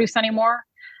selling produce anymore.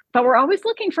 But we're always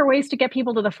looking for ways to get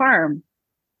people to the farm.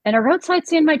 And a roadside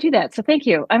stand might do that. So thank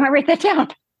you. I might write that down.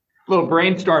 Little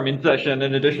brainstorming session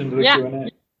in addition to the Q&A.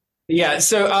 Yeah,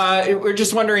 so we're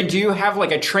just wondering, do you have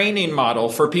like a training model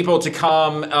for people to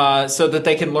come so that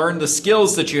they can learn the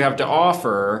skills that you have to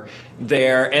offer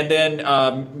there and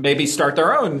then maybe start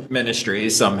their own ministry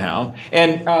somehow?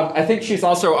 And I think she's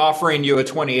also offering you a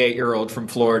 28-year-old from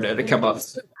Florida to come up.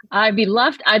 I'd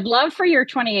love for your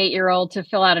 28-year-old to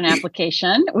fill out an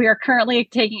application. We are currently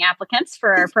taking applicants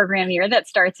for our program year that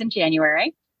starts in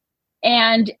January.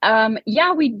 And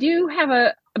we do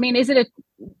have is it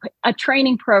a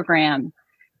training program?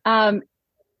 I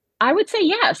would say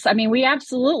yes. I mean,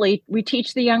 we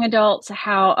teach the young adults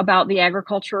about the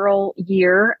agricultural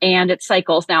year and its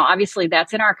cycles. Now, obviously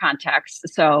that's in our context.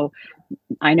 So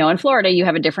I know in Florida, you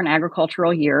have a different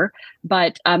agricultural year,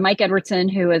 but Mike Edwardson,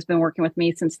 who has been working with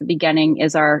me since the beginning,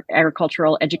 is our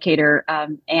agricultural educator.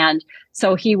 And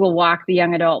so he will walk the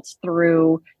young adults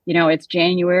through, it's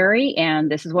January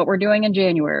and this is what we're doing in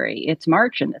January. It's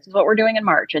March and this is what we're doing in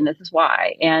March and this is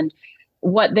why. And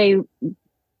what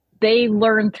they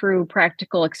learn through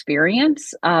practical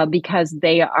experience because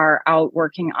they are out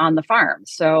working on the farm.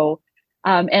 So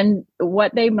and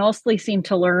what they mostly seem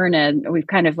to learn, and we've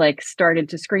kind of like started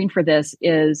to screen for this,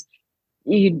 is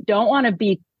you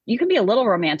can be a little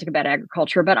romantic about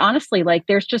agriculture, but honestly, like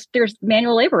there's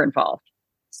manual labor involved.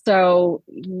 So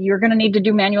you're going to need to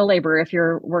do manual labor if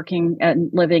you're working and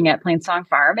living at Plainsong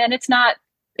Farm. And it's not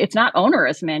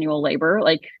onerous manual labor.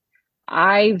 Like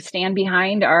I stand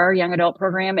behind our young adult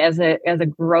program as a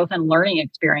growth and learning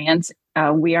experience.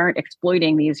 We aren't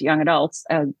exploiting these young adults.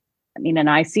 And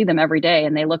I see them every day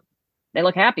and they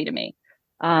look happy to me,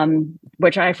 for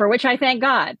which I thank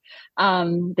God.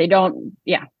 They don't.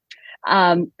 Yeah.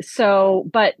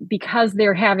 But because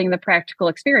they're having the practical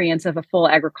experience of a full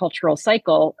agricultural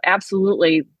cycle,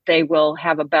 absolutely, they will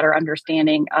have a better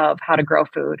understanding of how to grow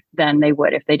food than they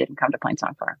would if they didn't come to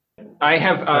Plainsong Farm. I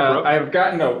have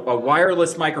gotten a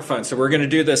wireless microphone, so we're going to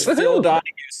do this Phil Donahue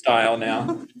style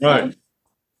now. Right.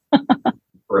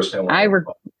 First,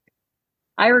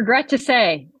 I regret to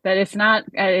say that it's not,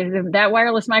 that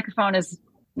wireless microphone is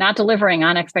not delivering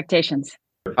on expectations.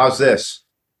 How's this?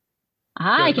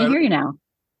 Hi, I can hear you now.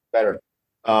 Better.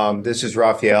 This is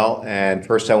Raphael, and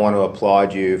first I want to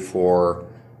applaud you for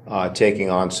taking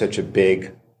on such a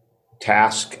big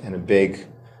task and a big,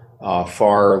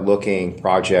 far-looking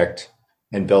project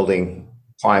and building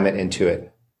climate into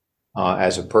it.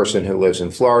 As a person who lives in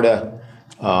Florida,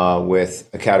 with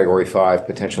a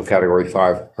potential Category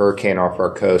 5 hurricane off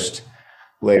our coast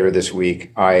later this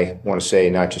week, I want to say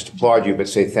not just applaud you, but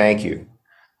say thank you.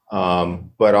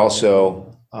 But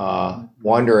also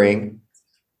wondering,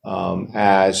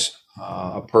 as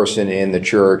a person in the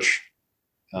church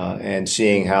and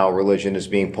seeing how religion is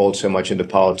being pulled so much into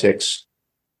politics,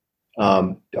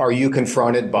 are you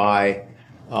confronted by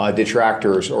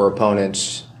detractors or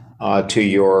opponents to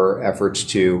your efforts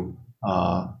to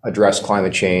address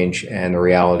climate change and the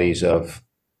realities of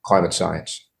climate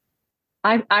science?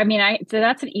 I mean, so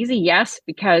that's an easy yes,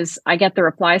 because I get the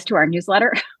replies to our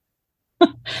newsletter.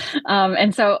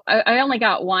 And so I only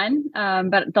got one,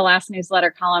 but the last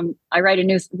newsletter column,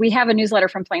 we have a newsletter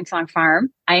from Plainsong Farm.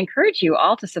 I encourage you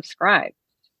all to subscribe.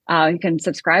 You can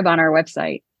subscribe on our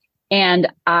website. And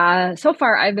so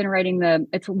far I've been writing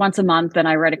it's once a month, and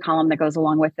I write a column that goes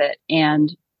along with it.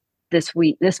 And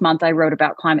this month I wrote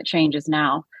about climate changes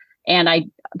now.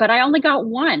 But I only got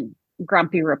one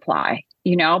grumpy reply,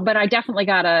 but I definitely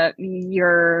got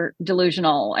you're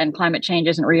delusional and climate change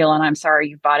isn't real. And I'm sorry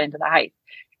you bought into the hype.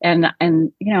 And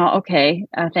okay,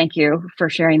 thank you for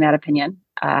sharing that opinion.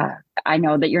 I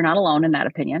know that you're not alone in that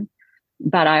opinion,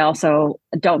 but I also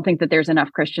don't think that there's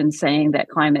enough Christians saying that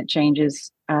climate change is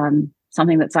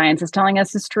something that science is telling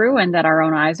us is true, and that our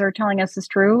own eyes are telling us is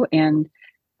true. And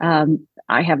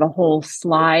I have a whole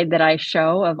slide that I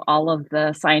show of all of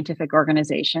the scientific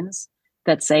organizations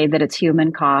that say that it's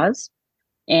human cause.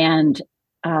 And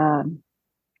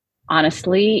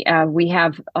honestly, we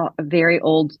have a very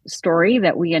old story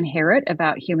that we inherit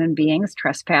about human beings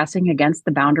trespassing against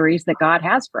the boundaries that God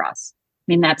has for us.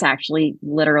 I mean, that's actually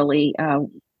literally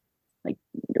like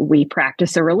we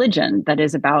practice a religion that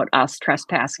is about us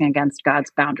trespassing against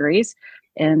God's boundaries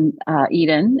in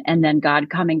Eden, and then God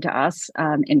coming to us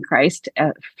in Christ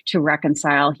to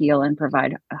reconcile, heal, and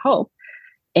provide hope.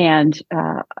 And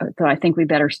so I think we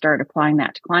better start applying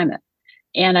that to climate.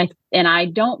 And I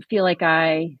don't feel like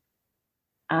I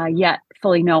yet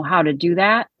fully know how to do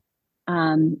that.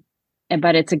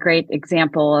 But it's a great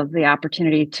example of the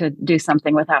opportunity to do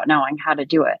something without knowing how to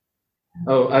do it.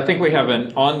 Oh, I think we have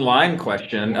an online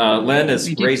question. Len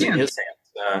is raising his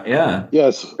hand. Yeah.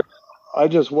 Yes. I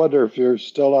just wonder if you're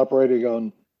still operating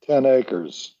on 10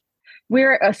 acres.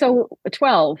 We're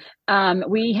 12.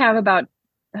 We have about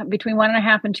between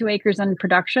 1.5 and 2 acres in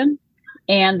production,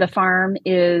 and the farm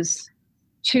is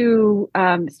two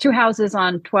houses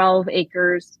on 12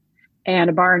 acres and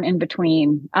a barn in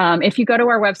between. If you go to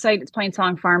our website, it's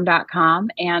plainsongfarm.com,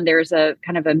 and there's a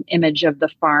kind of an image of the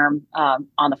farm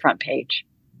on the front page.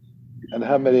 And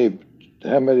how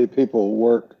many people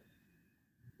work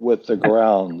with the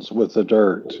grounds, with the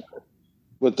dirt,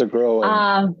 with the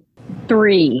growing?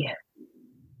 3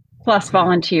 plus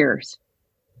volunteers.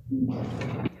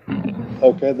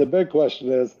 Okay, the big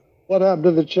question is, what happened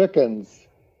to the chickens?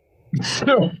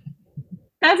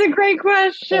 That's a great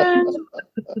question.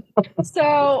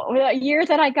 So the year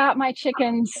that I got my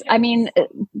chickens, I mean,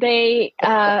 they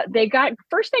got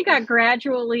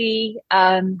gradually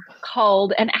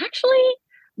culled, and actually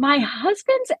my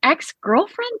husband's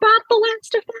ex-girlfriend bought the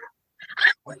last of them.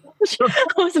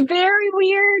 It was very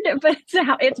weird, but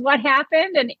it's what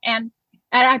happened. And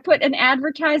I put an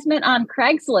advertisement on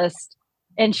Craigslist,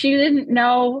 and she didn't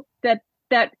know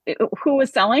that who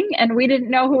was selling, and we didn't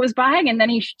know who was buying. And then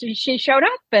she showed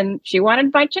up, and she wanted to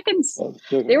buy chickens.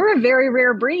 They were a very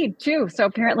rare breed too. So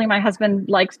apparently my husband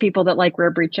likes people that like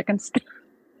rare breed chickens.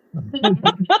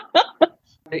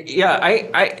 Yeah,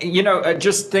 I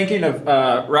just thinking of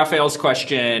Raphael's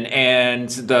question and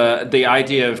the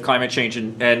idea of climate change,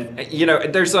 and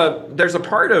there's a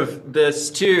part of this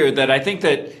too that I think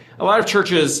that a lot of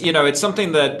churches, it's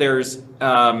something that there's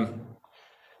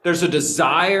a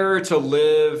desire to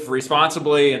live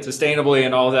responsibly and sustainably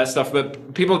and all of that stuff,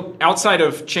 but people outside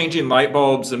of changing light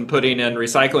bulbs and putting in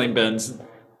recycling bins,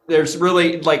 there's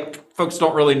really folks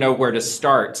don't really know where to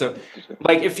start. So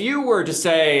if you were to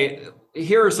say,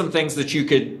 here are some things that you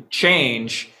could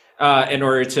change in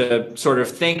order to sort of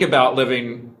think about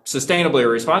living sustainably or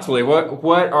responsibly,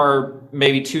 what are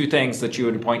maybe 2 things that you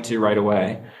would point to right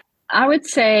away? I would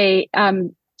say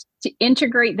to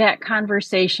integrate that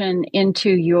conversation into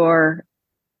your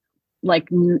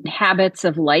habits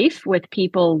of life with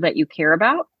people that you care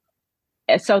about.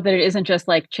 so that it isn't just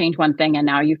like change one thing and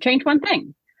now you've changed one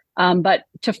thing. But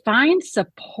to find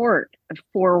support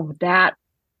for that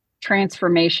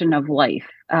transformation of life,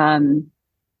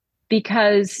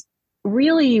 because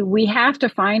really we have to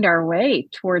find our way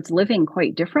towards living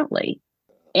quite differently.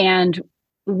 And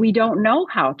we don't know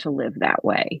how to live that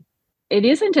way. It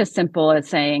isn't as simple as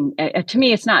saying, to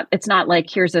me, it's not like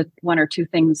here's one or two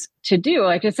things to do.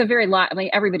 Like it's a very lot. I mean,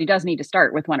 everybody does need to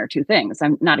start with one or two things.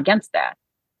 I'm not against that.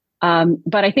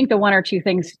 But I think the one or two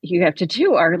things you have to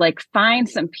do are like find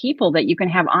some people that you can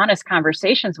have honest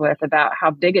conversations with about how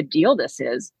big a deal this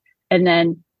is. And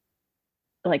then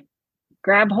like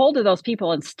grab hold of those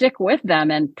people and stick with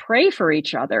them and pray for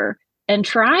each other and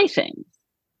try things.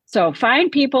 So find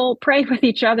people, pray with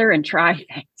each other and try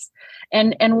things.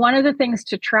 And one of the things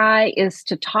to try is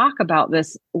to talk about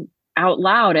this out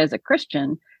loud as a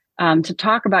Christian, to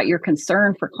talk about your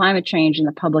concern for climate change in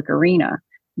the public arena.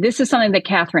 This is something that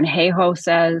Katharine Hayhoe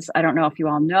says. I don't know if you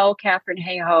all know Katharine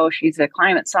Hayhoe. She's a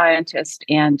climate scientist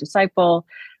and disciple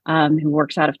who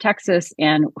works out of Texas.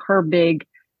 And her big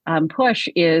push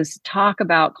is talk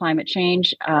about climate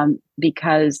change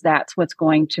because that's what's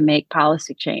going to make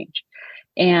policy change.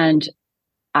 And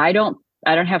I don't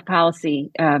have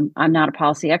policy. I'm not a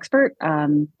policy expert,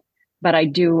 but I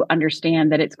do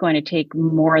understand that it's going to take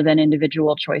more than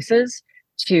individual choices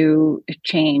to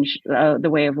change the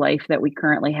way of life that we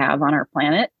currently have on our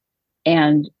planet,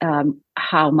 and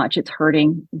how much it's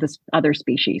hurting this other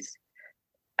species.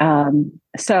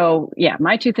 So yeah,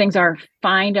 my two things are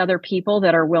find other people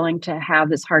that are willing to have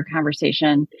this hard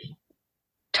conversation,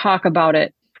 talk about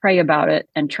it, pray about it,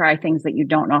 and try things that you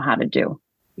don't know how to do.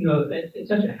 You know, it's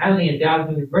such a highly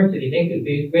endowed university. They could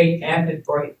be a great asset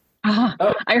for you.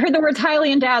 I heard the words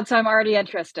highly endowed, so I'm already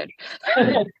interested.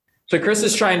 So Chris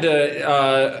is trying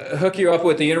to hook you up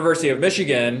with the University of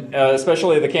Michigan,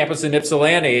 especially the campus in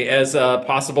Ypsilanti, as a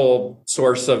possible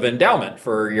source of endowment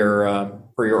for your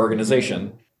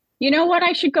organization. You know what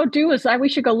I should go do is we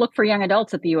should go look for young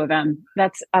adults at the U of M.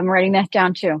 I'm writing that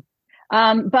down too.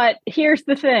 But here's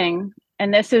the thing,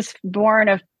 and this is born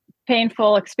of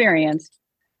painful experience.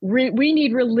 We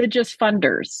need religious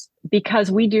funders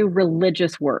because we do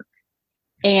religious work.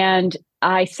 And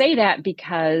I say that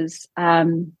because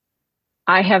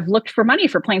I have looked for money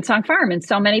for Plainsong Farm in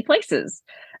so many places.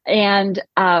 And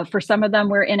for some of them,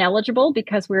 we're ineligible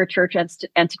because we're a church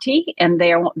entity and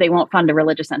they won't fund a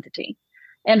religious entity.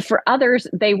 And for others,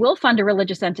 they will fund a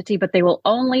religious entity, but they will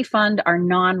only fund our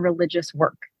non-religious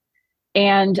work.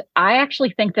 And I actually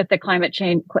think that the climate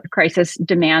change crisis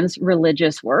demands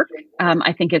religious work.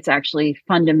 I think it's actually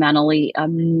fundamentally a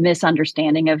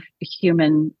misunderstanding of the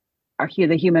human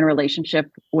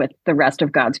relationship with the rest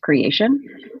of God's creation,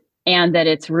 and that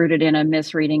it's rooted in a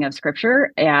misreading of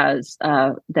Scripture.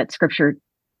 The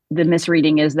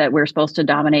misreading is that we're supposed to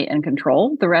dominate and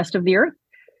control the rest of the earth.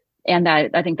 And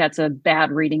I think that's a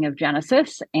bad reading of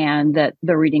Genesis, and that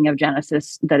the reading of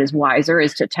Genesis that is wiser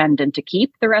is to tend and to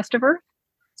keep the rest of earth.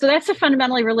 So that's a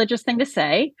fundamentally religious thing to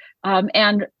say.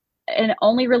 And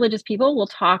only religious people will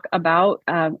talk about,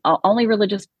 only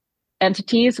religious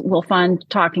entities will fund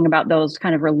talking about those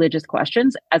kind of religious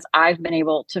questions, as I've been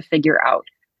able to figure out.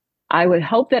 I would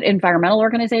hope that environmental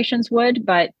organizations would,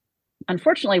 but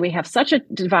unfortunately we have such a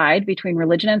divide between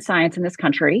religion and science in this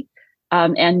country.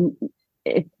 And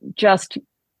it just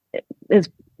is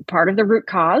part of the root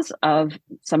cause of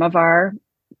some of our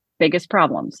biggest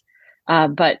problems.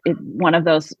 But one of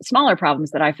those smaller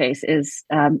problems that I face is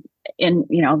in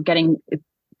getting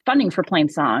funding for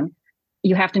Plainsong.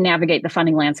 You have to navigate the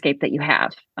funding landscape that you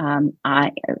have.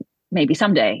 Maybe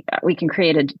someday we can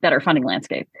create a better funding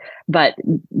landscape. But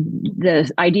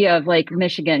the idea of like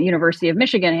University of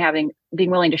Michigan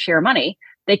being willing to share money,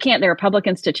 they can't. They're a public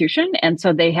institution, and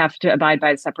so they have to abide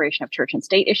by the separation of church and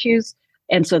state issues,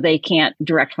 and so they can't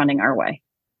direct funding our way.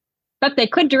 But they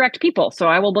could direct people, so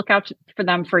I will look out for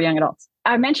them for young adults.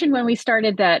 I mentioned when we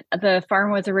started that the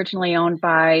farm was originally owned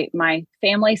by my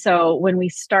family. So when we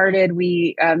started,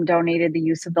 we donated the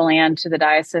use of the land to the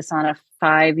diocese on a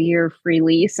 5-year free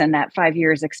lease, and that 5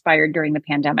 years expired during the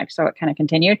pandemic. So it kind of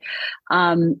continued.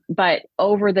 But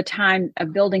over the time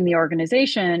of building the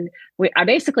organization, I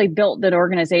basically built that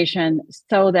organization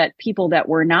so that people that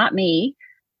were not me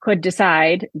could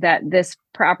decide that this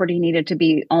property needed to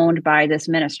be owned by this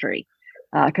ministry.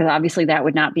 Because obviously that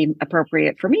would not be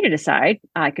appropriate for me to decide.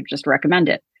 I could just recommend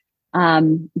it.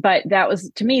 But that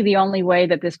was, to me, the only way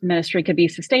that this ministry could be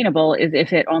sustainable is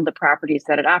if it owned the properties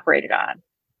that it operated on.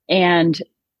 And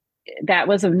that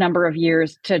was a number of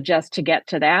years to get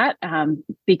to that,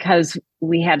 because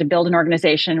we had to build an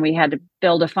organization. We had to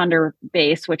build a funder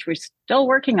base, which we're still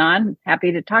working on.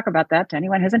 Happy to talk about that to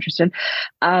anyone who's interested.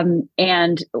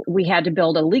 And we had to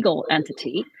build a legal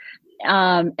entity.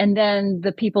 And then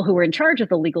the people who were in charge of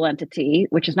the legal entity,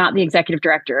 which is not the executive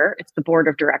director, it's the board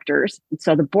of directors.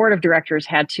 So the board of directors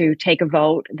had to take a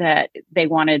vote that they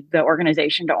wanted the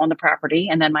organization to own the property.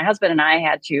 And then my husband and I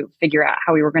had to figure out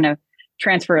how we were going to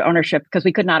transfer ownership, because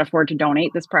we could not afford to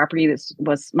donate this property.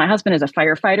 My husband is a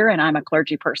firefighter and I'm a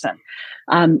clergy person.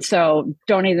 So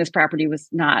donating this property was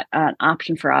not an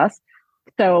option for us.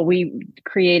 So we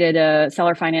created a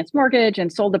seller finance mortgage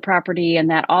and sold the property, and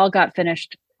that all got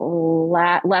finished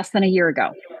less than a year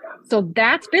ago. So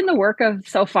that's been the work of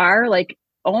so far, like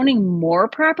owning more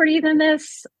property than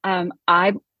this. I'm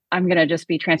going to just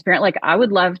be transparent. Like, I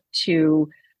would love to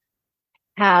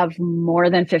have more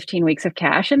than 15 weeks of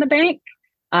cash in the bank.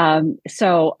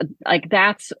 So like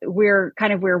we're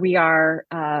kind of where we are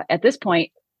at this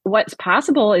point. What's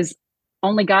possible is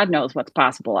only God knows what's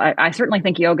possible. I certainly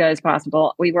think yoga is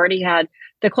possible. We've already had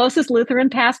the closest Lutheran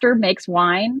pastor makes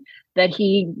wine that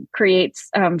he creates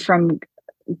from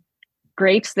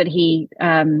grapes that he,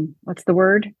 what's the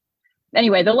word?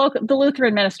 Anyway, the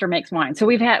Lutheran minister makes wine. So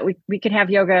we could have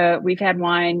yoga. We've had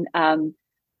wine.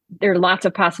 There are lots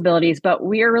of possibilities, but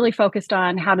we are really focused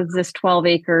on how does this 12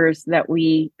 acres that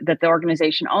the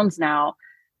organization owns now,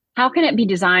 how can it be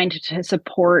designed to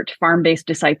support farm-based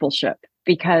discipleship?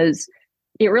 Because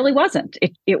it really wasn't.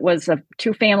 It was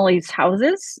two families'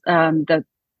 houses. The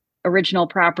original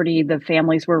property, the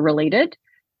families were related.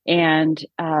 And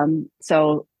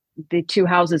so the two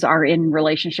houses are in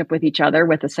relationship with each other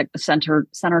with a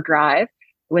center drive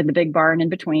with the big barn in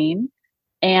between.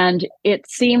 And it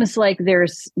seems like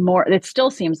there's more, it still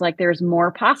seems like there's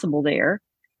more possible there.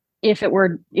 If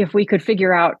we could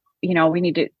figure out, we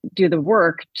need to do the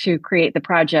work to create the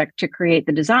project, to create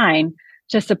the design,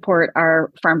 to support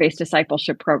our farm-based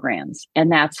discipleship programs.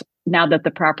 And that's now that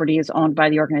the property is owned by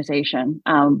the organization,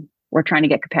 we're trying to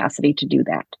get capacity to do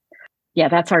that. Yeah,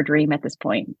 that's our dream at this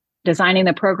point. Designing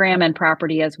the program and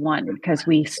property as one, because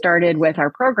we started with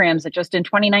our programs just in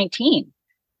 2019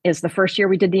 is the first year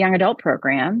we did the young adult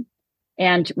program,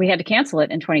 and we had to cancel it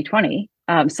in 2020.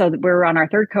 So we're on our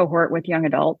third cohort with young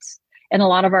adults, and a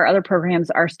lot of our other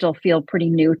programs feel pretty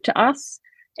new to us.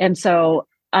 And so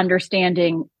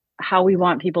understanding how we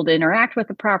want people to interact with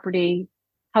the property,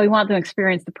 how we want them to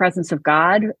experience the presence of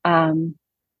God. How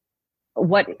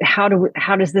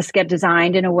does this get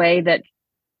designed in a way that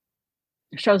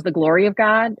shows the glory of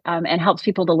God and helps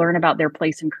people to learn about their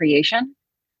place in creation?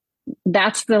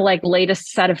 That's the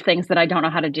latest set of things that I don't know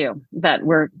how to do, that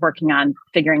we're working on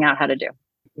figuring out how to do.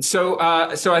 So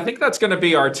I think that's going to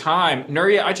be our time.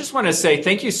 Nuria, I just want to say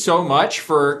thank you so much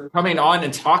for coming on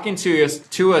and talking to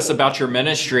us about your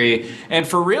ministry, and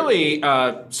for really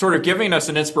sort of giving us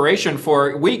an inspiration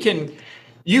for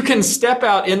you can step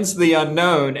out into the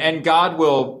unknown, and God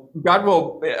will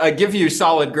give you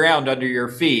solid ground under your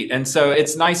feet. And so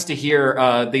it's nice to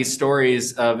hear these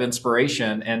stories of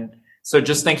inspiration. And so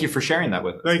just thank you for sharing that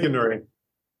with us. Thank you, Nuria.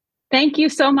 Thank you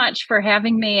so much for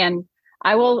having me. And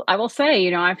I will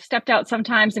say, I've stepped out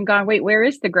sometimes and gone, wait, where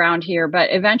is the ground here? But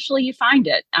eventually you find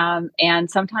it. And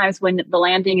sometimes when the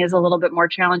landing is a little bit more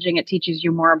challenging, it teaches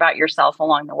you more about yourself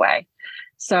along the way.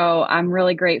 So I'm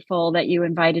really grateful that you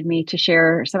invited me to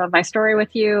share some of my story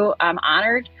with you. I'm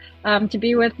honored to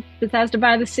be with Bethesda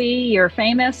by the Sea. You're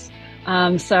famous.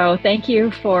 So thank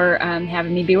you for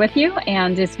having me be with you.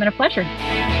 And it's been a pleasure.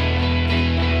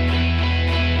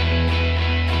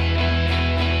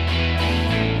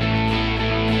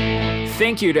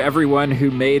 Thank you to everyone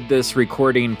who made this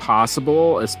recording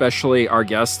possible, especially our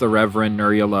guest, the Reverend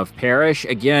Nuria Love Parrish.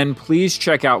 Again, please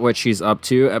check out what she's up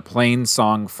to at Plain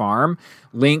Song Farm.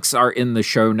 Links are in the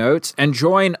show notes. And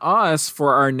join us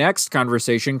for our next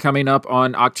conversation coming up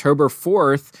on October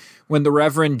 4th, when the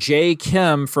Reverend Jay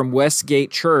Kim from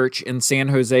Westgate Church in San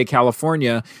Jose,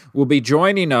 California, will be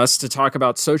joining us to talk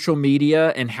about social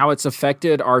media and how it's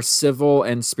affected our civil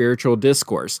and spiritual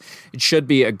discourse. It should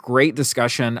be a great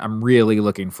discussion. I'm really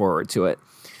looking forward to it.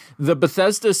 The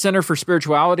Bethesda Center for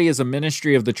Spirituality is a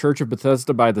ministry of the Church of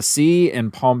Bethesda by the Sea in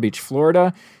Palm Beach,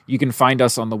 Florida. You can find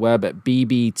us on the web at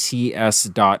bbts.org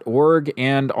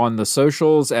and on the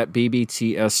socials at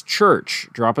bbts church.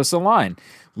 Drop us a line.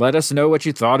 Let us know what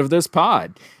you thought of this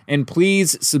pod. And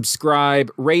please subscribe,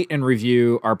 rate, and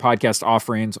review our podcast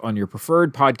offerings on your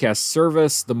preferred podcast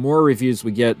service. The more reviews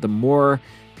we get, the more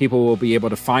people will be able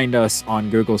to find us on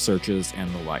Google searches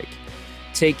and the like.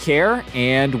 Take care,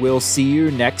 and we'll see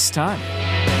you next time.